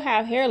will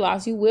have hair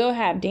loss. You will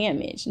have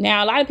damage.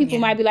 Now, a lot of people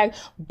might be like,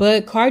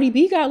 but Cardi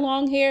B got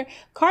long hair.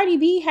 Cardi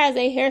B has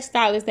a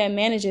hairstylist that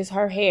manages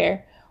her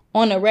hair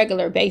on a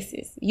regular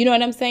basis. You know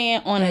what I'm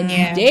saying? On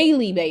a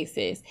daily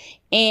basis.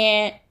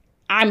 And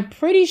I'm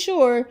pretty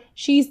sure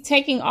she's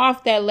taking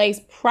off that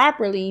lace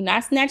properly,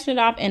 not snatching it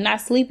off and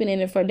not sleeping in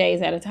it for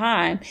days at a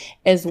time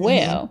as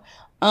well.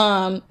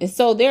 And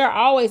so there are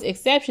always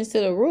exceptions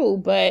to the rule,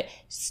 but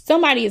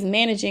somebody is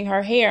managing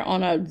her hair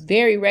on a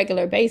very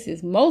regular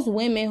basis. Most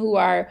women who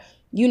are,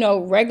 you know,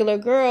 regular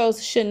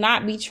girls should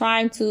not be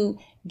trying to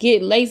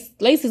get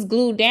laces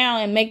glued down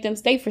and make them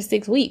stay for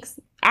 6 weeks.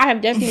 I have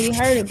definitely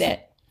heard of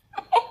that.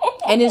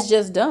 And it's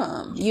just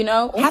dumb, you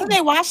know? How do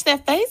they wash their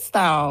face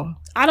though?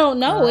 I don't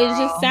know. It Girl.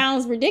 just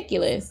sounds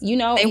ridiculous, you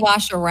know? They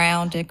wash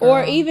around it, girl.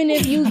 Or even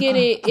if you get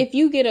it, if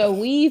you get a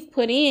weave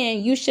put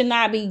in, you should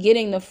not be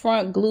getting the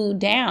front glued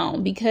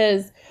down,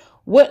 because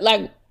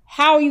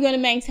how are you going to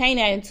maintain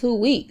that in 2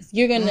 weeks?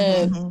 You're going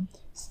to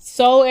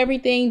sew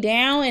everything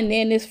down, and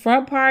then this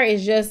front part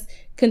is just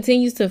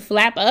continues to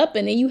flap up,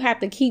 and then you have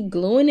to keep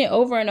gluing it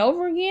over and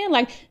over again.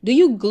 Like, do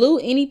you glue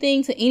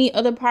anything to any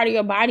other part of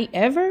your body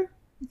ever?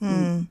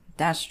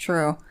 That's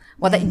true.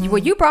 Well,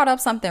 you brought up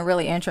something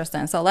really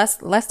interesting. So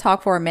let's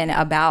talk for a minute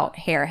about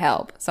hair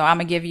help. So I'm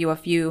gonna give you a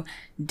few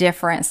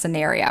different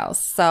scenarios.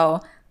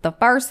 So the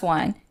first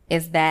one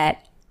is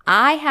that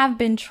I have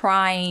been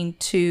trying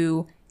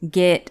to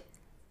get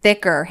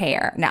thicker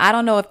hair. Now, I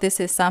don't know if this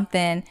is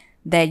something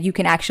that you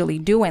can actually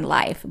do in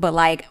life, but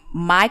like,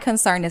 my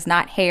concern is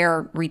not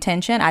hair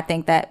retention. I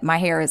think that my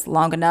hair is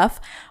long enough,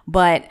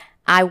 but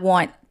I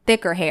want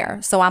thicker hair.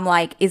 So I'm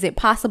like, is it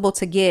possible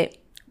to get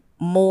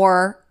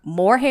more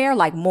hair,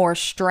 like more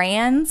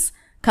strands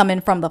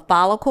coming from the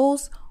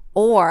follicles,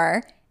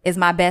 or is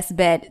my best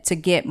bet to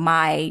get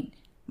my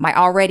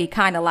already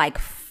kind of like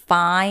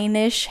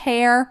fine-ish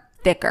hair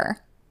thicker?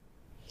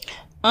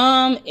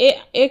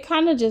 It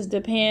kind of just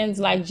depends.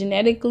 Like,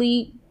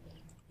 genetically,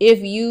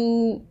 if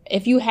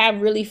you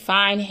have really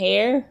fine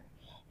hair,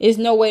 there's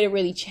no way to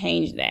really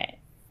change that.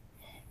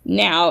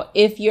 Now,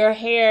 if your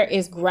hair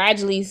is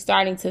gradually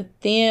starting to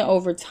thin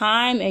over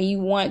time and you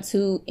want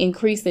to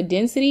increase the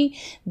density,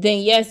 then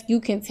yes, you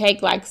can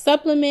take like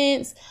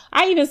supplements.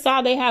 I even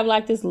saw they have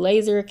like this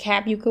laser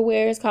cap you could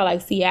wear. It's called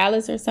like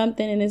Cialis or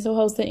something, and it's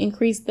supposed to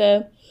increase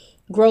the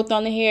growth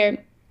on the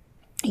hair.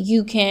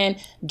 You can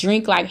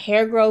drink like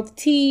hair growth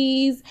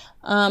teas.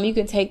 You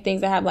can take things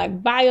that have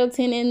like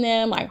biotin in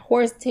them, like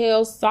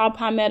horsetail, saw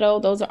palmetto.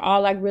 Those are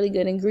all like really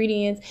good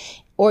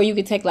ingredients. Or you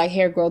could take like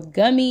hair growth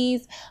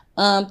gummies.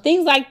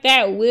 Things like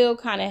that will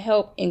kind of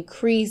help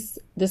increase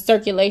the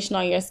circulation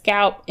on your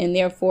scalp and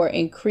therefore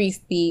increase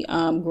the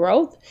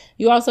growth.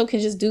 You also can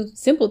just do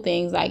simple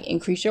things like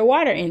increase your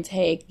water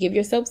intake, give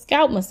yourself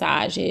scalp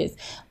massages,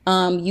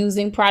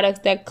 using products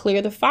that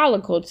clear the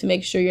follicle to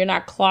make sure you're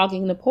not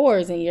clogging the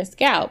pores in your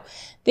scalp.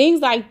 Things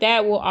like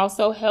that will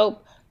also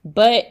help,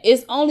 but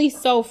it's only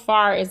so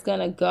far it's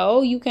gonna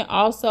go. You can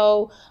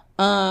also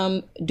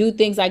do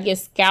things like get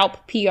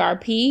scalp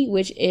PRP,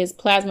 which is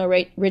plasma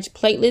rich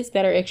platelets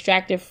that are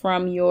extracted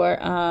from your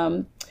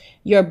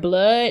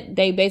blood.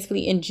 They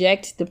basically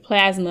inject the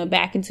plasma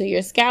back into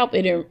your scalp.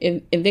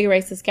 It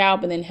invigorates the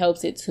scalp and then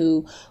helps it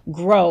to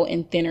grow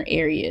in thinner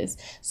areas.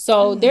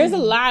 So there's a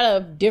lot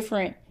of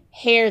different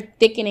hair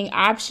thickening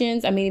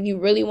options. I mean, if you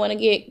really want to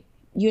get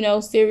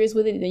serious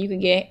with it, then you can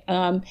get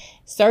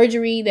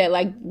surgery that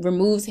like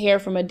removes hair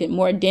from a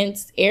more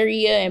dense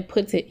area and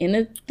puts it in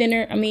a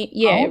thinner.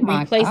 It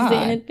replaces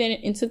it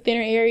into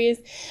thinner areas.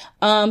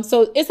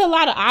 So it's a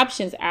lot of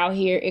options out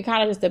here. It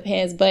kind of just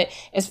depends. But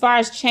as far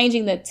as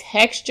changing the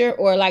texture,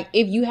 or like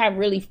if you have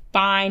really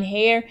fine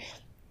hair,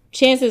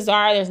 chances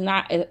are there's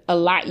not a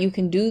lot you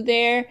can do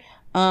there.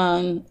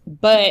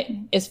 But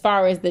as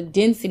far as the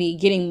density,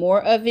 getting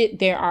more of it,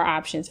 there are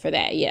options for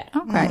that. Yeah.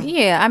 Okay.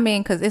 Yeah. I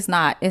mean, cause it's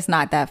not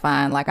that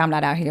fine. Like, I'm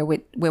not out here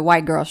with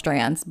white girl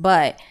strands,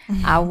 but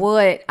I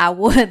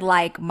would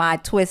like my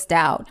twist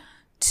out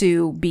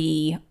to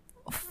be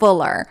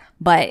fuller,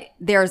 but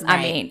there's, right.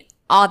 I mean,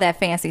 all that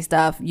fancy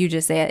stuff you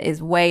just said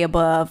is way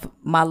above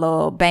my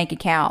little bank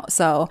account.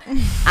 So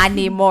I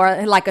need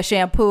more like a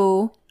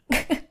shampoo.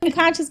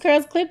 Conscious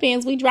Curls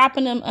clip-ins, we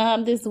dropping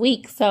them this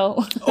week, so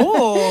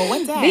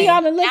what's that? Be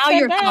on the look now for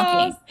you're those.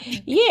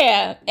 talking.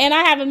 Yeah, and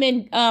I have them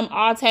in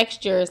all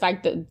textures,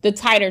 like the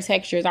tighter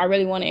textures. I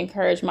really want to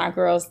encourage my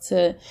girls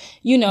to,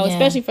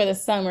 especially for the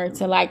summer,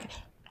 to like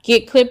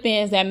get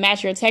clip-ins that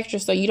match your texture,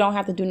 so you don't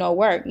have to do no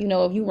work.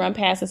 If you run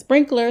past a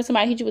sprinkler,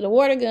 somebody hit you with a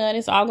water gun,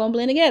 it's all gonna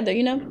blend together.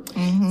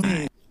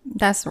 Mm-hmm.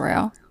 That's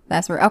real.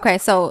 Okay,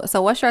 so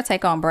what's your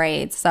take on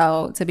braids?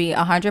 So to be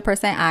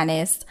 100%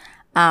 honest,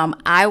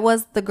 I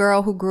was the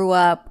girl who grew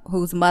up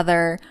whose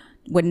mother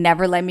would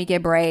never let me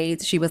get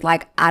braids. She was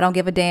like, I don't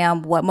give a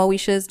damn what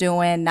Moesha's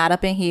doing, not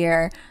up in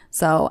here.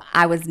 So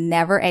I was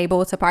never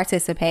able to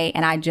participate,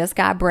 and I just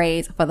got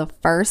braids for the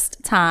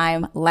first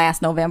time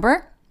last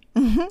November.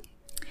 Mm-hmm.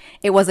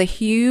 It was a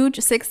huge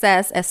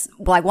success as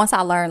like once I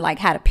learned like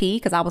how to pee,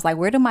 because I was like,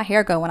 where did my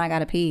hair go when I got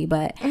to pee?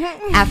 But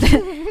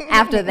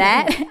after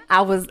that,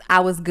 I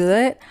was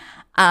good.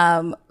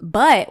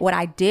 But what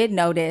I did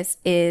notice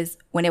is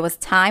when it was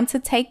time to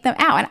take them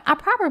out, and I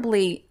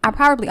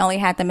probably only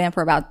had them in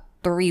for about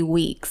 3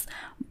 weeks.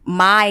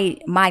 My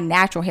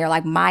natural hair,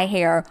 like my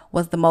hair,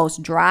 was the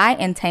most dry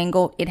and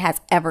tangled it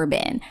has ever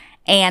been.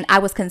 And I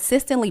was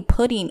consistently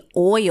putting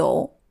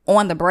oil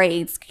on the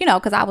braids,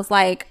 because I was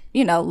like,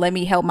 let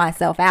me help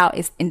myself out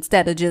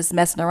instead of just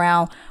messing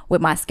around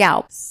with my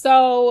scalp.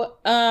 So,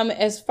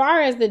 as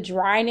far as the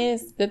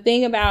dryness, the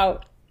thing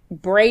about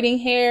braiding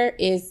hair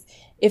is,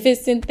 if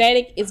it's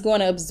synthetic, it's going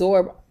to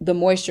absorb the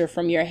moisture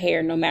from your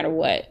hair no matter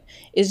what.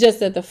 It's just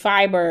that the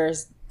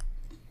fibers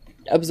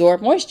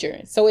absorb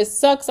moisture. So it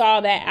sucks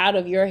all that out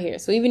of your hair.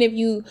 So even if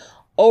you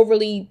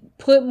overly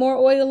put more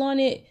oil on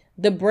it,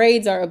 the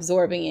braids are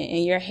absorbing it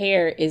and your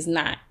hair is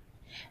not.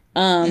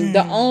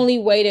 The only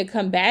way to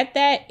combat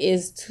that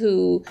is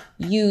to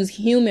use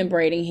human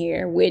braiding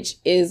hair, which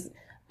is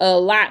a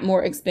lot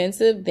more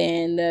expensive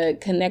than the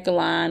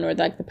Kanekalon or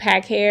like the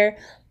pack hair.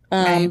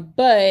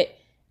 But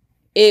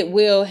it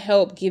will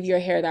help give your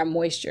hair that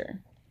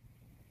moisture.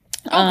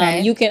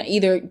 Okay.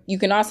 You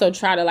can also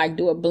try to like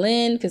do a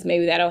blend, because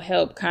maybe that'll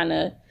help kind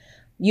of,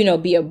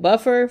 be a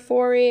buffer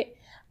for it.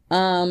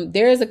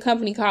 There is a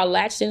company called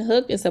Latched and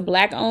Hooked. It's a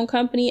Black owned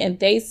company and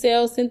they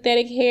sell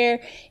synthetic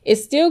hair.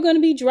 It's still going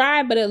to be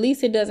dry, but at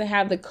least it doesn't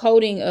have the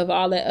coating of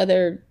all that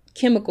other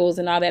chemicals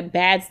and all that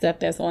bad stuff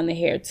that's on the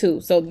hair too.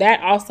 So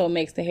that also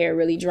makes the hair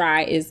really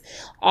dry, is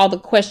all the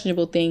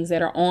questionable things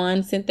that are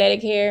on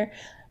synthetic hair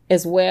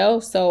as well.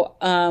 So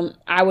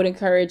I would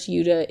encourage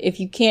you to,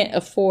 if you can't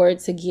afford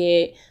to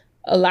get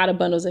a lot of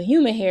bundles of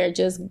human hair,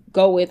 just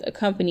go with a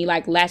company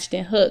like Latched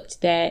and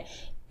Hooked that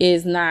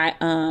is not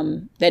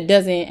that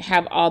doesn't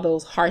have all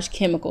those harsh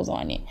chemicals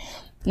on it.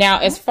 Now,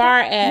 as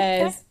far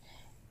as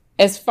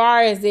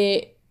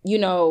it,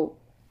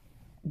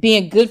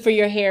 being good for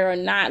your hair or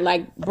not,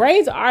 like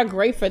braids are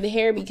great for the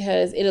hair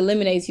because it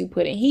eliminates you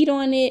putting heat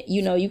on it.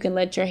 You can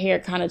let your hair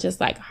kind of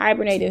just like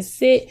hibernate and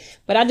sit.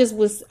 But I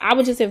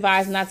would just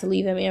advise not to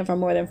leave them in for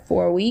more than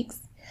 4 weeks.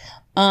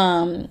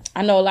 I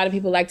know a lot of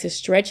people like to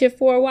stretch it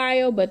for a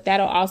while, but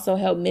that'll also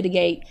help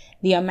mitigate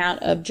the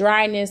amount of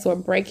dryness or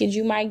breakage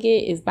you might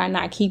get, is by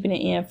not keeping it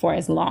in for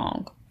as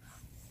long.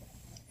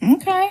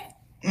 Okay.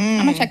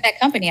 I'm gonna check that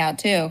company out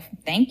too.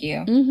 Thank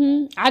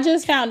you. I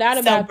just found out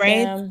about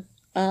them.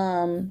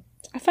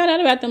 I found out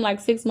about them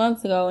like 6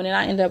 months ago, and then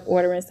I ended up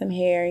ordering some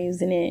hair,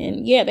 using it,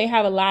 and yeah, they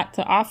have a lot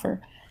to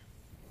offer.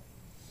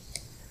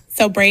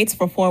 So braids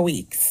for 4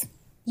 weeks.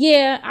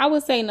 Yeah, I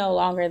would say no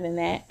longer than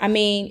that. I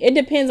mean, it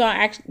depends on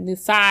actually the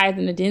size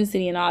and the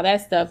density and all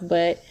that stuff.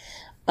 But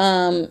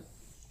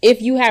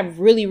if you have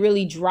really,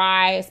 really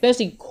dry,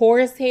 especially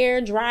coarse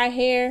hair, dry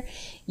hair,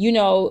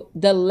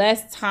 the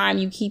less time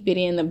you keep it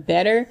in, the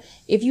better.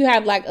 If you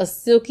have like a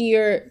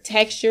silkier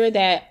texture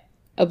that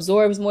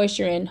absorbs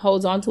moisture and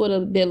holds onto it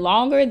a bit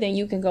longer, then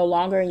you can go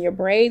longer in your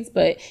braids.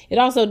 But it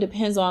also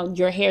depends on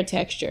your hair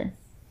texture.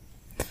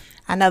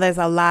 I know there's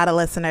a lot of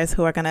listeners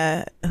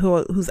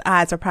whose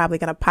eyes are probably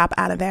gonna pop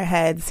out of their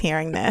heads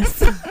hearing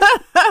this,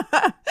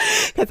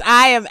 because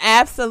I am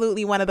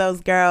absolutely one of those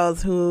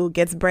girls who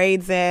gets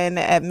braids in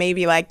at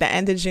maybe like the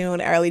end of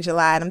June, early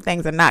July. Them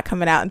things are not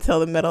coming out until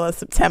the middle of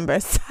September.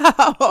 So,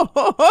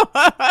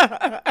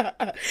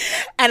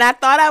 and I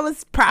thought I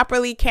was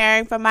properly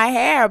caring for my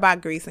hair by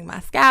greasing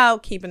my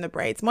scalp, keeping the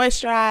braids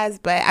moisturized.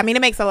 But I mean,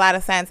 it makes a lot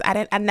of sense.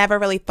 I never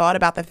really thought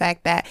about the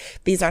fact that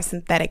these are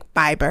synthetic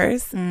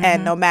fibers,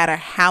 and no matter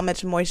how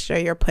much moisture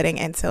you're putting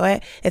into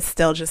it, it's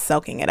still just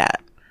soaking it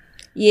up.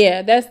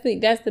 Yeah, that's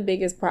the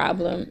biggest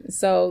problem.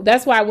 So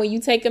that's why when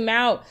you take them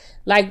out,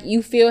 like,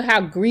 you feel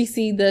how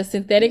greasy the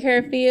synthetic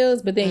hair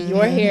feels, but then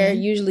your hair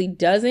usually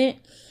doesn't.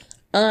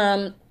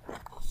 And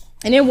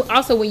then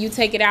also when you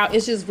take it out,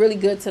 it's just really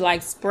good to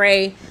like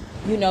spray,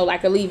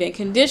 like a leave-in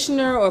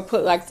conditioner, or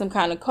put like some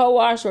kind of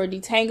co-wash or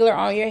detangler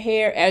on your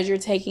hair as you're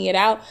taking it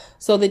out,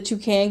 so that you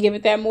can give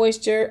it that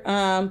moisture,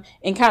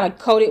 and kind of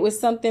coat it with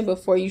something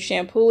before you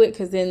shampoo it,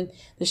 because then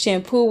the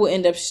shampoo will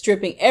end up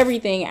stripping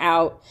everything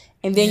out,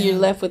 and then you're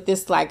left with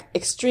this like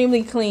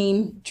extremely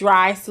clean,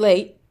 dry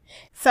slate.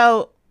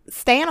 So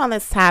staying on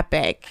this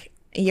topic,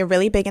 you're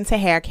really big into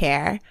hair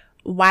care.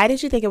 Why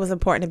did you think it was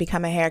important to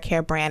become a hair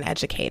care brand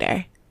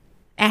educator?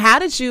 And how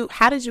did you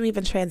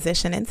even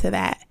transition into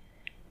that?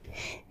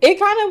 It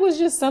kind of was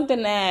just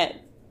something that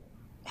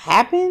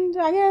happened,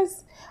 I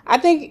guess. I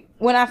think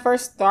when I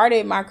first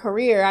started my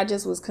career, I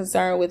just was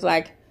concerned with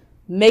like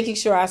making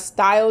sure I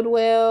styled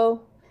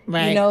well,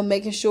 right?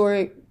 Making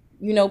sure,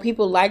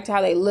 people liked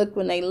how they looked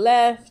when they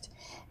left.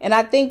 And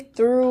I think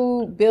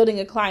through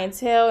building a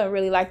clientele and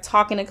really like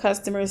talking to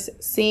customers,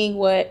 seeing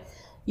what,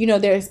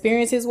 their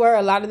experiences were,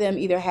 a lot of them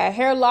either had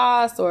hair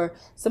loss, or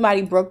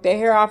somebody broke their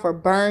hair off or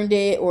burned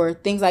it, or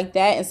things like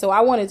that. And so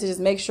I wanted to just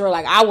make sure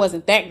like I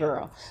wasn't that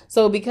girl.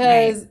 So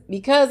because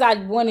I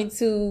wanted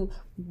to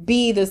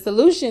be the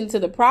solution to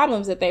the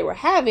problems that they were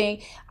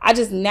having, I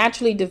just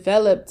naturally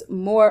developed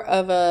more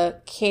of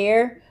a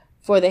care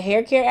for the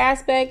hair care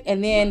aspect.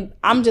 And then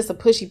I'm just a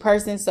pushy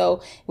person.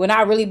 So when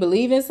I really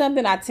believe in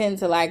something, I tend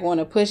to like want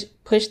to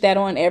push that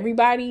on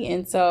everybody.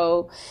 And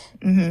so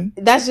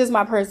that's just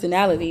my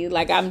personality.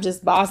 Like, I'm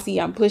just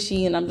bossy, I'm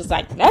pushy, and I'm just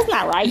like, that's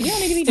not right. You don't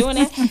need to be doing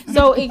that.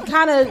 So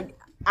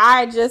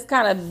I just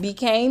kind of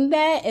became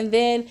that. And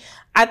then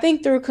I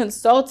think through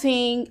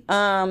consulting,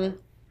 and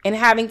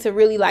having to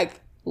really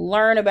like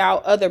learn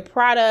about other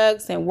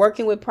products and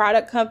working with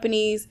product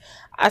companies,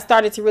 I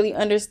started to really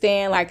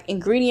understand like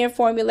ingredient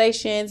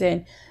formulations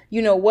and,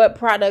 what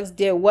products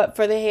did what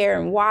for the hair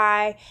and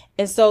why.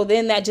 And so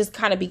then that just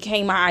kind of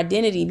became my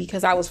identity,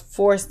 because I was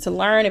forced to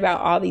learn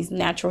about all these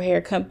natural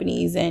hair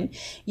companies and,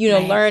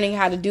 learning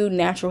how to do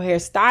natural hair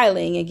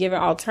styling and giving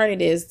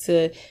alternatives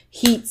to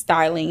heat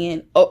styling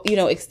and,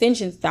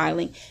 extension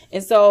styling.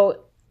 And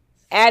so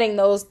adding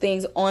those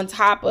things on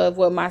top of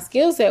what my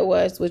skill set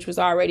was, which was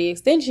already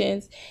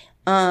extensions,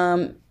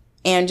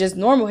 and just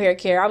normal hair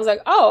care, I was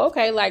like, oh,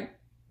 okay, like,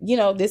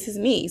 this is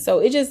me. So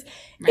it just,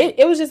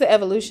 it was just an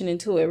evolution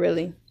into it,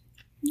 really.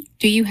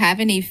 Do you have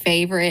any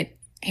favorite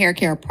hair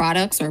care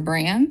products or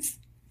brands?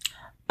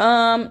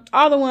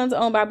 All the ones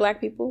owned by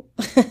Black people.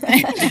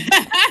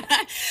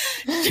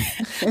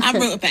 I'm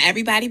rooting for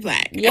everybody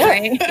Black.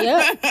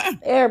 Yeah,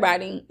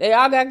 everybody. They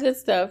all got good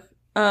stuff.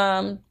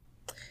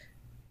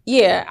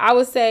 Yeah, I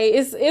would say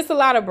it's a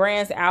lot of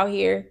brands out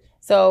here.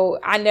 So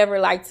I never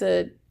like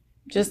to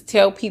just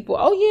tell people,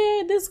 oh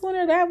yeah, this one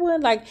or that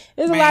one. Like,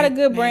 there's a lot of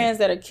good brands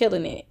that are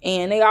killing it,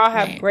 and they all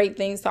have great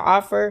things to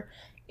offer.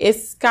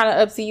 It's kind of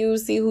up to you to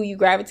see who you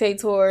gravitate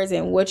towards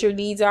and what your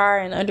needs are,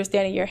 and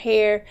understanding your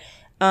hair,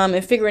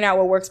 and figuring out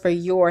what works for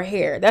your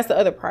hair. That's the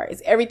other part.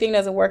 Is everything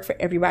doesn't work for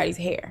everybody's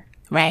hair.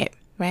 Right.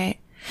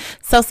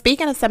 So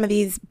speaking of some of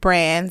these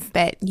brands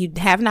that you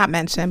have not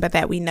mentioned, but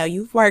that we know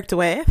you've worked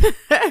with,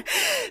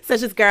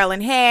 such as Girl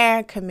in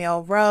Hair,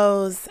 Camille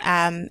Rose,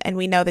 and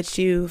we know that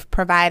you've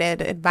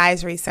provided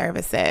advisory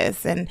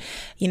services. And,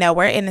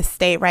 we're in a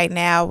state right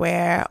now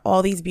where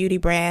all these beauty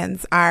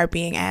brands are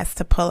being asked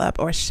to pull up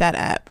or shut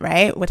up,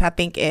 right? Which I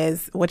think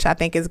is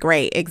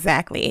great.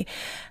 Exactly.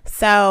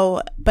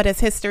 So, but as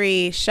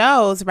history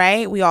shows,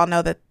 right, we all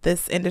know that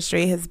this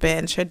industry has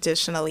been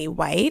traditionally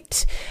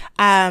white.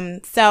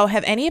 So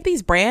have any of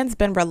these brands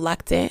been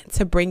reluctant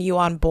to bring you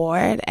on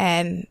board?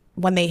 And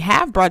when they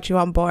have brought you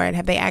on board,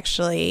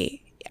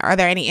 are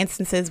there any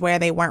instances where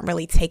they weren't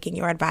really taking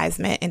your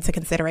advisement into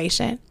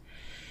consideration?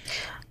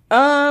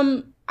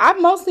 I've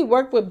mostly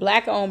worked with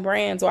Black owned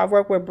brands, or I've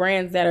worked with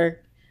brands that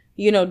are,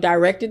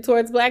 directed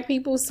towards Black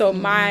people. So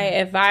my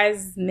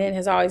advisement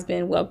has always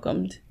been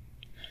welcomed.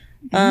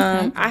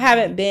 I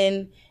haven't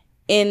been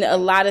in a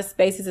lot of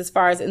spaces as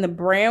far as in the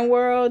brand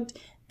world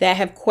that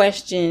have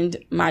questioned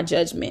my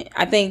judgment.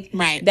 I think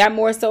that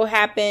more so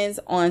happens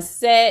on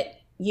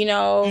set,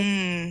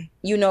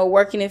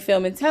 working in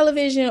film and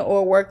television,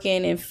 or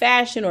working in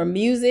fashion or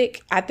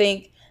music. I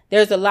think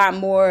there's a lot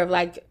more of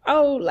like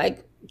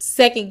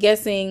second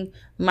guessing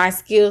my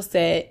skill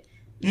set,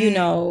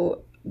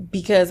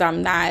 because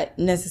I'm not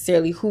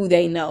necessarily who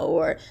they know,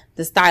 or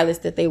the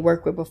stylist that they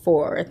work with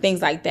before, or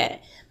things like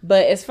that.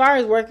 But as far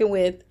as working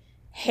with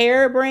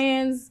hair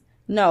brands,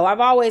 no, I've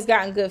always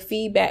gotten good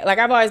feedback. Like,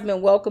 I've always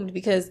been welcomed,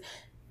 because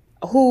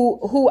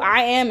who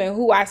I am and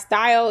who I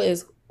style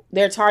is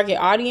their target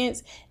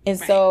audience. And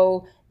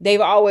so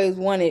they've always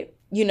wanted,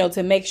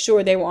 to make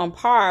sure they were on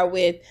par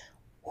with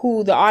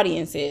who the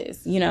audience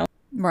is,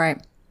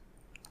 Right.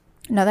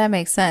 No, that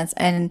makes sense.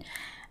 And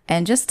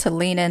just to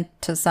lean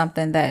into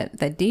something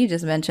that Dee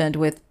just mentioned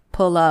with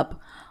pull up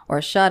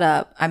or shut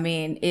up, I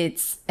mean,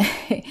 it's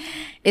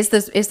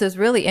this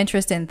really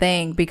interesting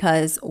thing,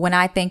 because when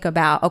I think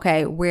about,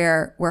 okay,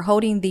 we're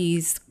holding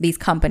these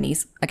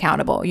companies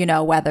accountable,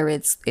 whether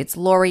it's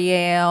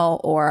L'Oreal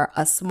or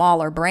a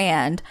smaller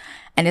brand,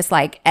 and it's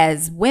like,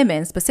 as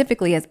women,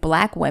 specifically as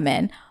Black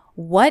women,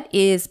 what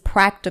is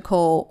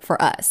practical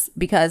for us?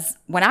 Because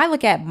when I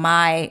look at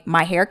my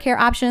hair care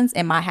options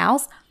in my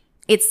house,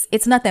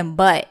 it's nothing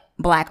but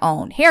Black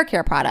owned hair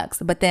care products.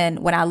 But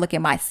then when I look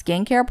at my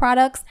skincare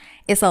products,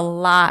 it's a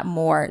lot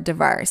more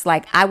diverse.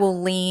 Like, I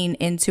will lean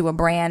into a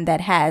brand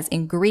that has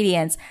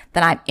ingredients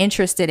that I'm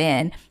interested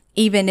in,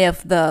 even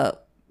if the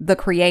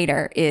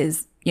creator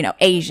is,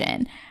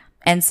 Asian.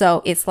 And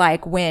so it's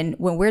like, when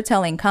we're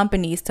telling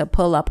companies to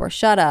pull up or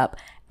shut up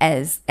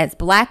as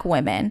Black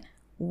women,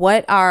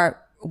 what's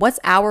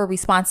our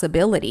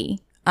responsibility?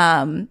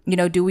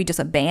 Do we just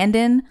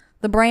abandon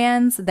the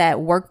brands that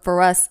work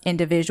for us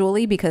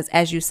individually? Because,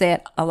 as you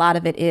said, a lot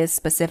of it is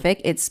specific.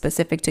 It's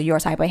specific to your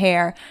type of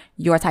hair,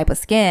 your type of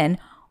skin.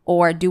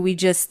 Or do we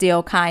just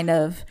still kind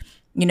of,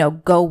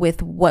 go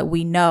with what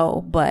we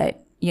know,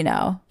 but,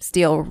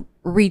 still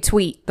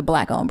retweet the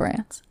Black owned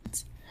brands?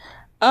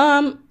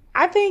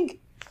 I think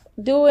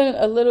doing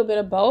a little bit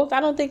of both. I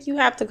don't think you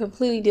have to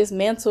completely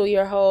dismantle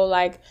your whole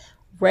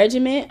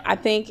regiment. I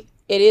think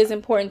it is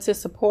important to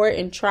support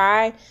and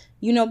try,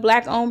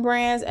 Black owned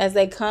brands as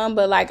they come.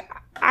 But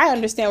I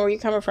understand where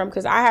you're coming from,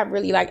 because I have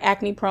really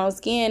acne prone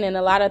skin, and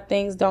a lot of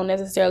things don't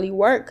necessarily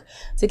work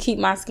to keep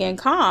my skin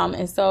calm.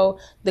 And so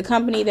the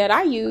company that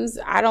I use,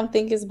 I don't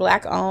think is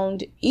Black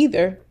owned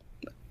either.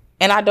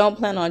 And I don't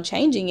plan on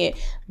changing it.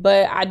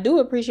 But I do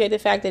appreciate the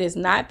fact that it's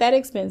not that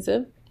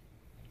expensive.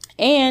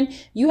 And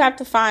you have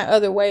to find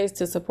other ways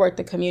to support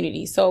the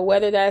community. So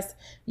whether that's,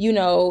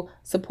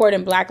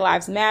 supporting Black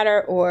Lives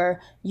Matter, or,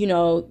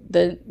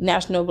 the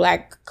National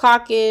Black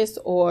Caucus,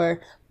 or,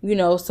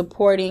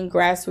 supporting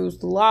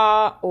Grassroots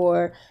Law,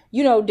 or,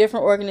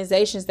 different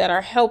organizations that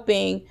are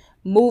helping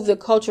move the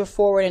culture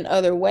forward in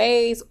other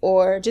ways,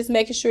 or just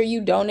making sure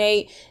you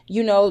donate,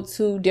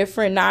 to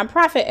different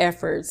nonprofit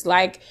efforts.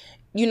 Like,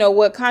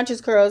 what Conscious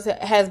Curls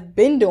has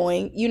been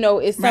doing,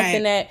 is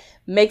something that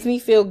makes me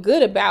feel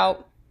good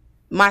about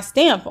my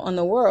stamp on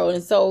the world.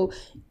 And so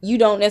you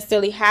don't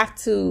necessarily have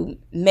to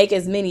make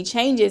as many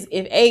changes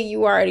if A,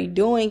 you are already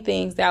doing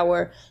things that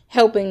were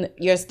helping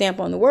your stamp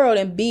on the world,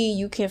 and B,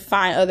 you can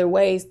find other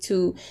ways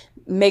to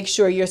make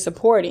sure you're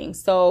supporting.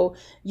 So,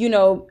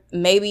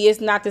 maybe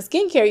it's not the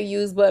skincare you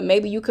use, but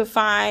maybe you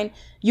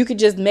could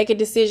just make a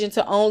decision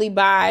to only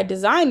buy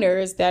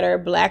designers that are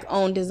Black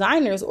owned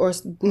designers, or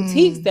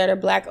boutiques that are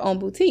Black owned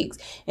boutiques.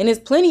 And there's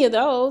plenty of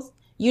those.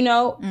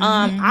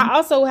 I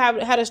also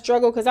had a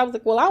struggle because I was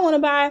like, well, I want to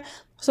buy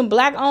some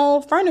Black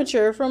owned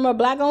furniture from a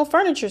Black owned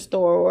furniture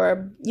store,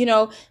 or,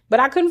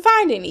 but I couldn't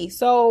find any.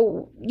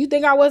 So you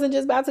think I wasn't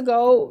just about to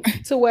go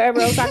to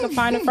wherever else I could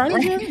find the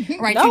furniture?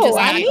 Right. No,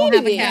 I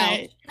needed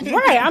it.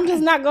 Right. I'm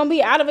just not going to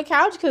be out of a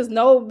couch because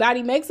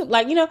nobody makes it,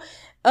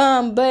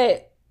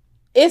 but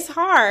it's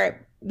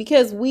hard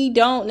because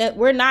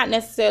we're not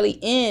necessarily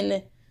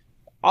in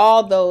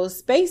all those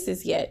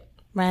spaces yet.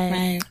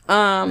 Right.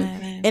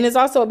 And it's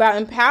also about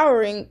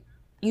empowering,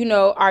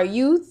 our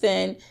youth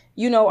and,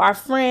 our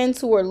friends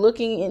who are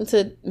looking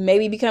into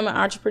maybe becoming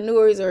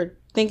entrepreneurs or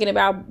thinking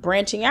about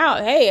branching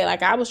out. Hey,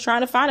 like, I was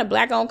trying to find a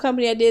Black owned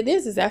company that did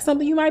this. Is that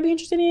something you might be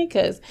interested in?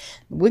 Because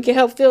we can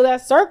help fill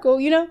that circle,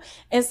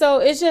 And so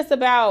it's just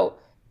about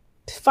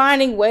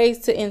finding ways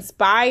to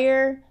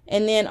inspire,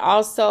 and then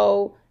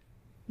also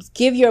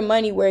give your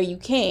money where you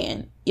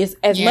can, as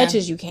much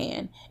as you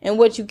can. And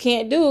what you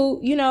can't do,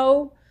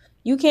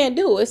 you can't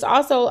do. It's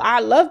also,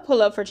 I love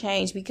Pull Up for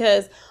Change,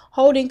 because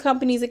holding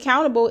companies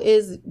accountable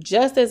is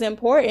just as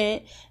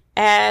important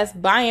as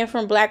buying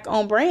from Black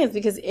owned brands.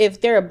 Because if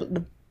there are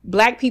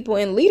Black people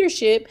in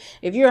leadership,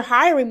 if you're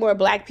hiring more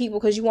Black people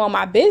because you want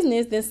my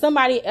business, then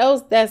somebody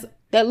else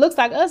that looks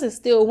like us is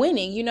still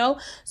winning,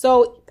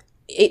 So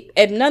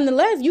and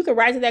nonetheless, you could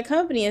write to that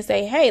company and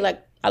say, hey, like,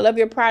 I love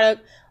your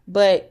product,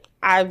 but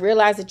I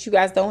realize that you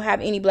guys don't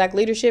have any Black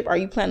leadership. Are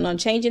you planning on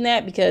changing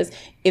that? Because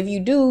if you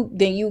do,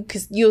 then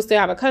you'll still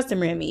have a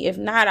customer in me. If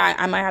not,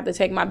 I might have to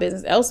take my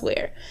business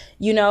elsewhere,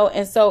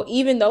 And so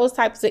even those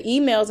types of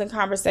emails and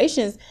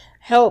conversations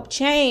help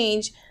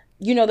change,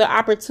 the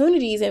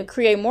opportunities and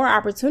create more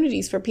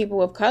opportunities for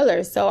people of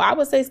color. So I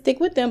would say stick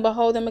with them, but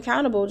hold them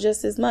accountable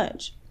just as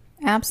much.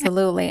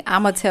 Absolutely.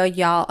 I'm going to tell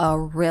y'all a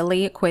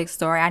really quick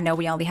story. I know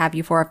we only have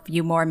you for a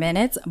few more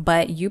minutes,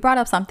 but you brought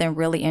up something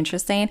really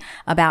interesting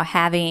about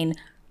having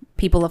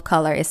people of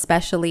color,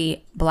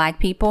 especially Black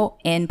people,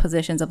 in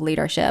positions of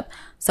leadership.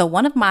 So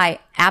one of my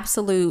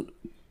absolute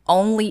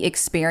only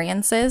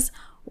experiences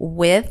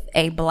with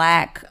a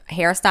Black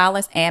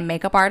hairstylist and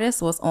makeup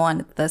artist was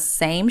on the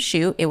same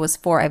shoot. It was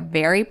for a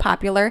very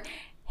popular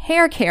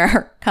hair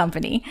care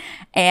company,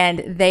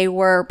 and they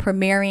were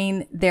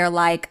premiering their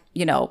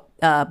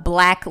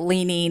Black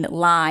leaning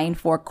line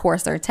for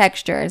coarser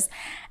textures.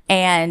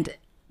 And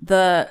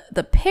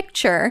the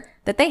picture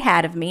that they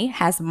had of me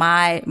has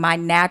my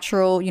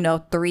natural,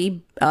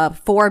 4B,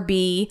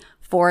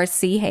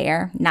 4C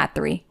hair, not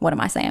 3. What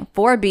am I saying?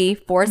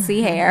 4B,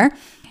 4C hair.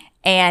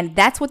 And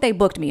that's what they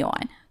booked me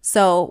on.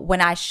 So when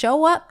I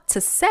show up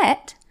to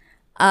set,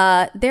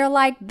 they're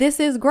like, this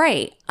is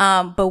great.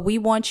 But we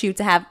want you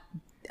to have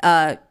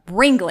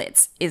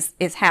ringlets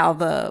is how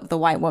the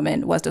white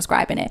woman was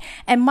describing it.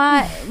 And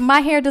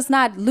my hair does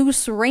not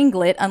loose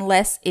ringlet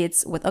unless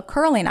it's with a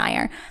curling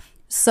iron.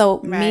 So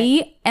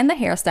me and the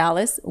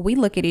hairstylist, we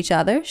look at each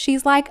other.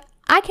 She's like,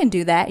 I can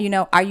do that.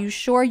 Are you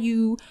sure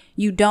you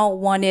don't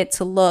want it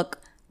to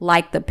look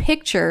like the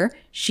picture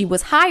she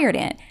was hired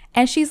in?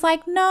 And she's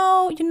like,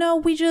 no,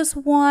 we just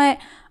want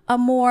a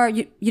more,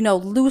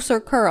 looser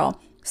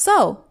curl.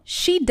 So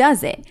she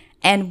does it.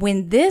 And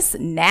when this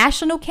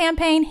national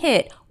campaign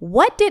hit,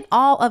 what did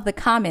all of the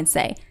comments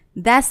say?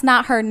 That's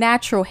not her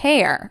natural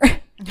hair.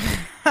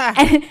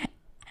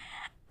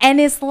 and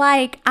it's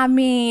like,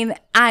 and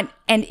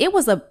it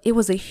was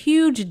a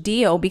huge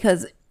deal,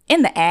 because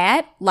in the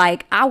ad,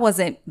 like, I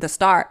wasn't the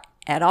star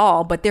at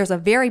all, but there's a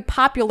very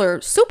popular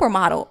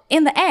supermodel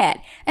in the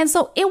ad. And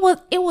so it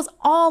was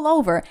all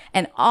over,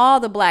 and all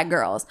the Black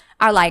girls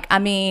are like,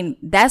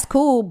 that's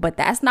cool, but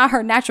that's not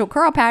her natural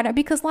curl pattern,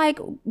 because, like,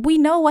 we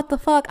know what the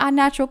fuck our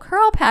natural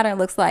curl pattern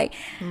looks like.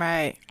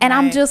 Right. And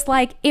I'm just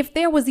like, if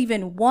there was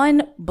even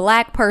one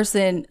Black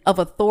person of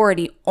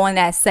authority on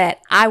that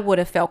set, I would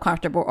have felt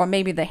comfortable, or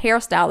maybe the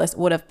hairstylist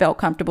would have felt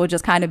comfortable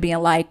just kind of being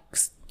like,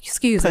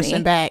 excuse pushing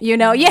me, back.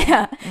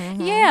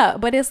 Yeah.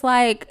 But it's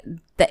like,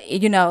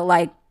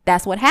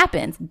 that's what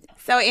happens.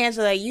 So,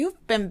 Angela,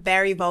 you've been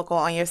very vocal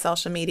on your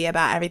social media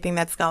about everything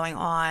that's going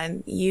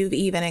on. You've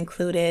even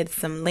included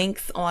some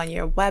links on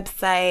your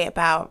website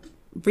about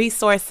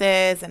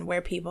resources and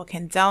where people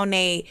can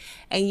donate.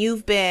 And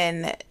you've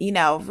been,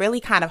 really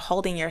kind of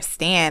holding your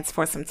stance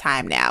for some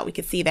time now. We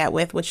could see that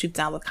with what you've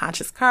done with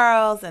Conscious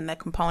Curls and the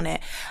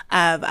component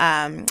of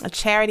a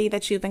charity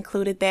that you've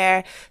included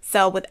there.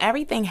 So with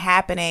everything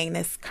happening,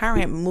 this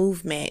current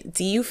movement,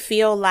 do you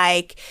feel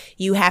like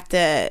you have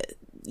to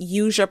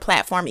use your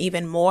platform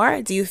even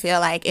more? Do you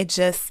feel like it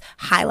just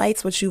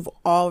highlights what you've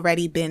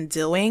already been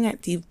doing?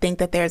 Do you think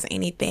that there's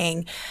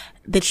anything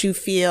that you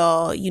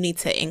feel you need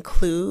to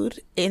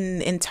include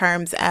in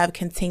terms of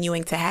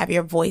continuing to have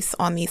your voice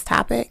on these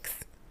topics?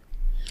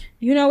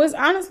 It's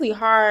honestly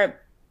hard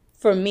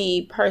for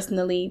me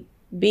personally,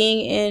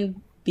 being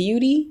in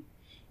beauty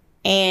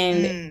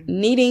and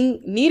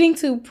needing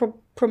to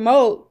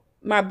promote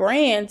my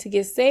brand to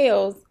get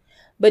sales,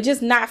 but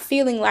just not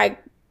feeling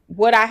like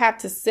what I have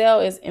to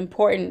sell is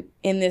important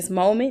in this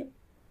moment.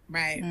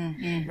 Right.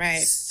 Mm-hmm.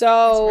 Right.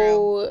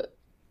 So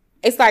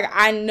it's like,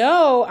 I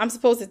know I'm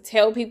supposed to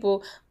tell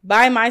people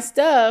buy my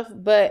stuff,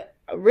 but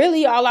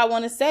really all I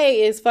want to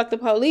say is fuck the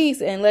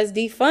police and let's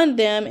defund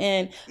them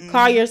and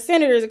call your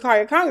senators and call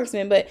your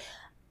congressmen. But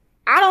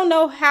I don't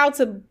know how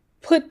to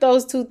put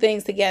those two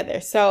things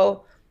together.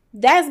 So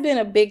that's been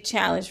a big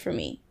challenge for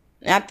me.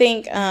 And I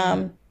think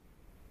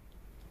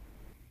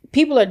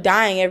people are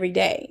dying every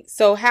day.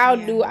 So how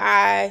do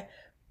I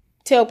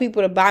tell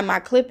people to buy my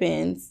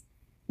clip-ins,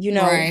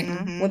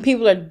 when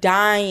people are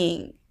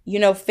dying,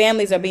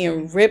 families are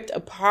being ripped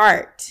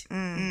apart.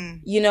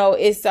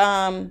 It's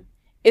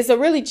a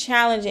really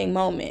challenging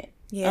moment.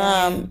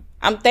 Yeah.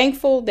 I'm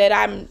thankful that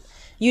I'm,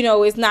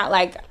 it's not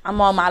like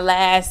I'm on my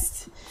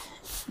last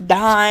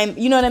dime,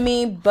 you know what I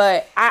mean?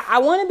 But I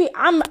want to be,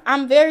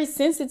 I'm very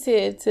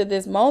sensitive to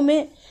this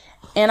moment.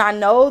 And I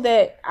know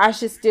that I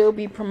should still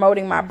be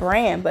promoting my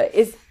brand, but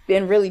it's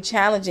been really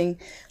challenging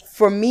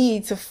for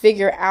me to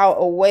figure out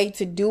a way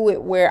to do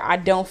it where I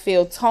don't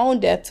feel tone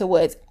deaf to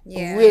what's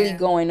really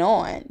going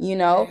on,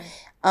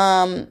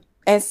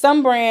 And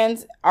some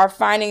brands are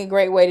finding a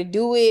great way to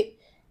do it.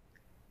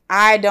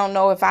 I don't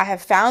know if I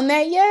have found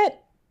that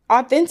yet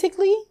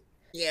authentically.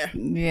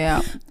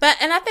 Yeah. But,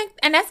 and I think,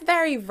 and that's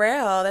very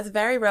real. That's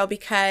very real,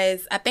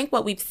 because I think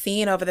what we've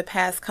seen over the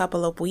past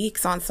couple of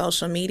weeks on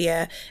social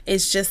media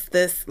is just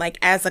this, like,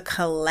 as a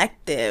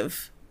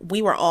collective,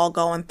 we were all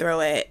going through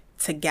it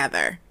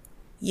together.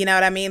 You know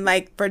what I mean?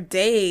 Like, for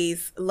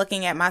days,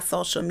 looking at my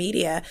social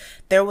media,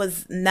 there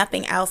was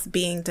nothing else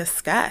being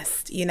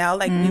discussed, we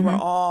were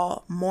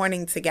all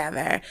mourning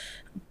together,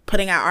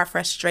 putting out our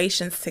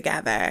frustrations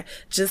together,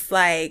 just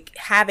like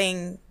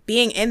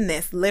being in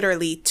this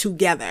literally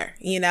together,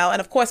 and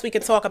of course we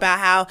could talk about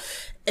how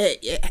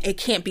it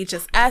can't be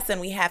just us and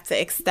we have to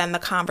extend the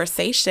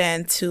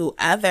conversation to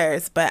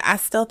others, but I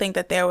still think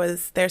that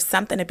there's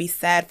something to be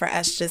said for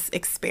us just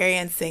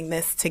experiencing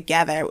this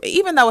together,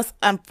 even though it's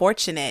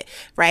unfortunate,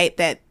 right,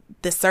 that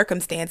the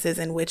circumstances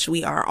in which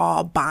we are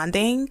all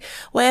bonding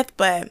with.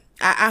 But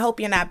I hope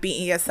you're not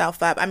beating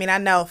yourself up. I mean, I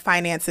know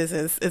finances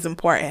is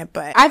important,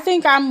 but I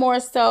think I'm more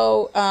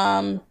so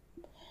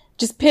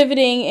just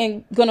pivoting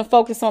and going to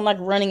focus on like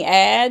running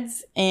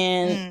ads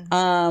and,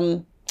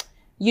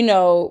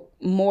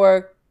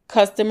 more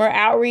customer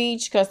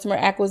outreach, customer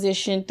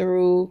acquisition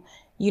through,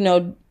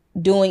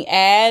 doing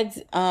ads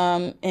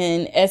and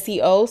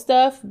SEO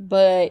stuff.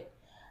 But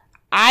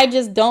I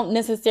just don't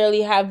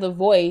necessarily have the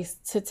voice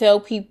to tell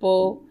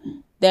people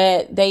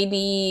that they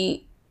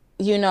need,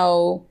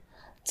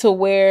 to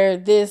wear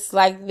this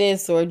like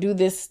this or do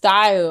this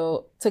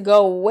style to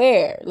go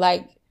where.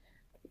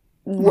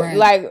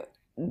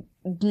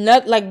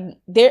 Not like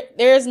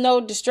there's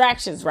no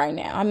distractions right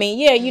now. I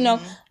mean,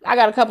 I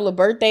got a couple of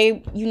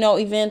birthday,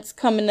 events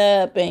coming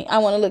up and I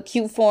want to look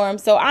cute for them.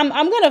 So I'm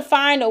going to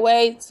find a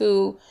way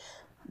to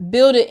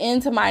build it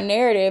into my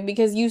narrative,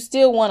 because you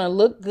still want to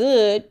look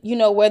good,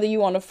 whether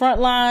you on the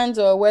front lines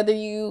or whether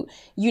you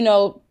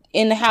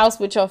in the house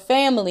with your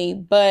family.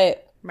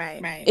 But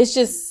right. It's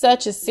just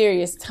such a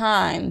serious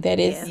time that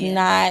it's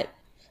not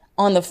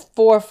on the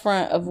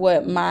forefront of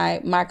what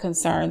my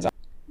concerns are.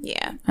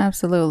 Yeah,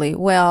 absolutely.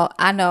 Well,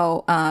 I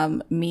know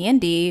me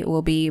and Dee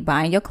will be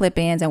buying your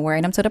clip-ins and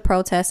wearing them to the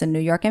protests in New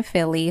York and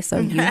Philly. So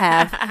you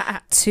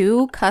have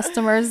two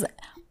customers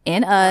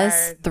in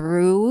us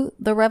through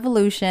the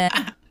revolution.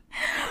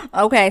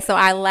 Okay, so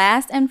our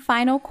last and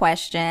final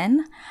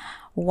question.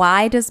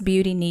 Why does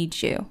beauty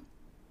need you?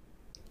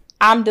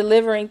 I'm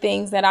delivering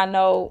things that I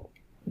know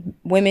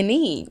women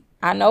need.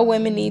 I know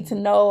women need to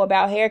know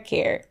about hair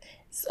care.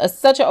 It's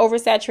such an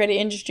oversaturated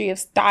industry of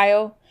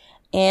style.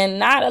 And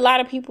not a lot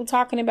of people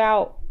talking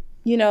about,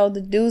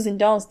 the do's and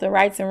don'ts, the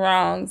rights and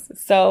wrongs.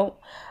 So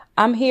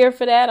I'm here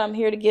for that. I'm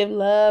here to give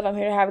love. I'm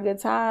here to have a good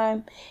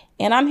time.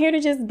 And I'm here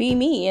to just be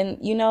me. And,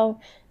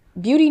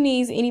 beauty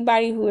needs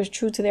anybody who is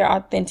true to their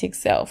authentic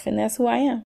self. And that's who I am.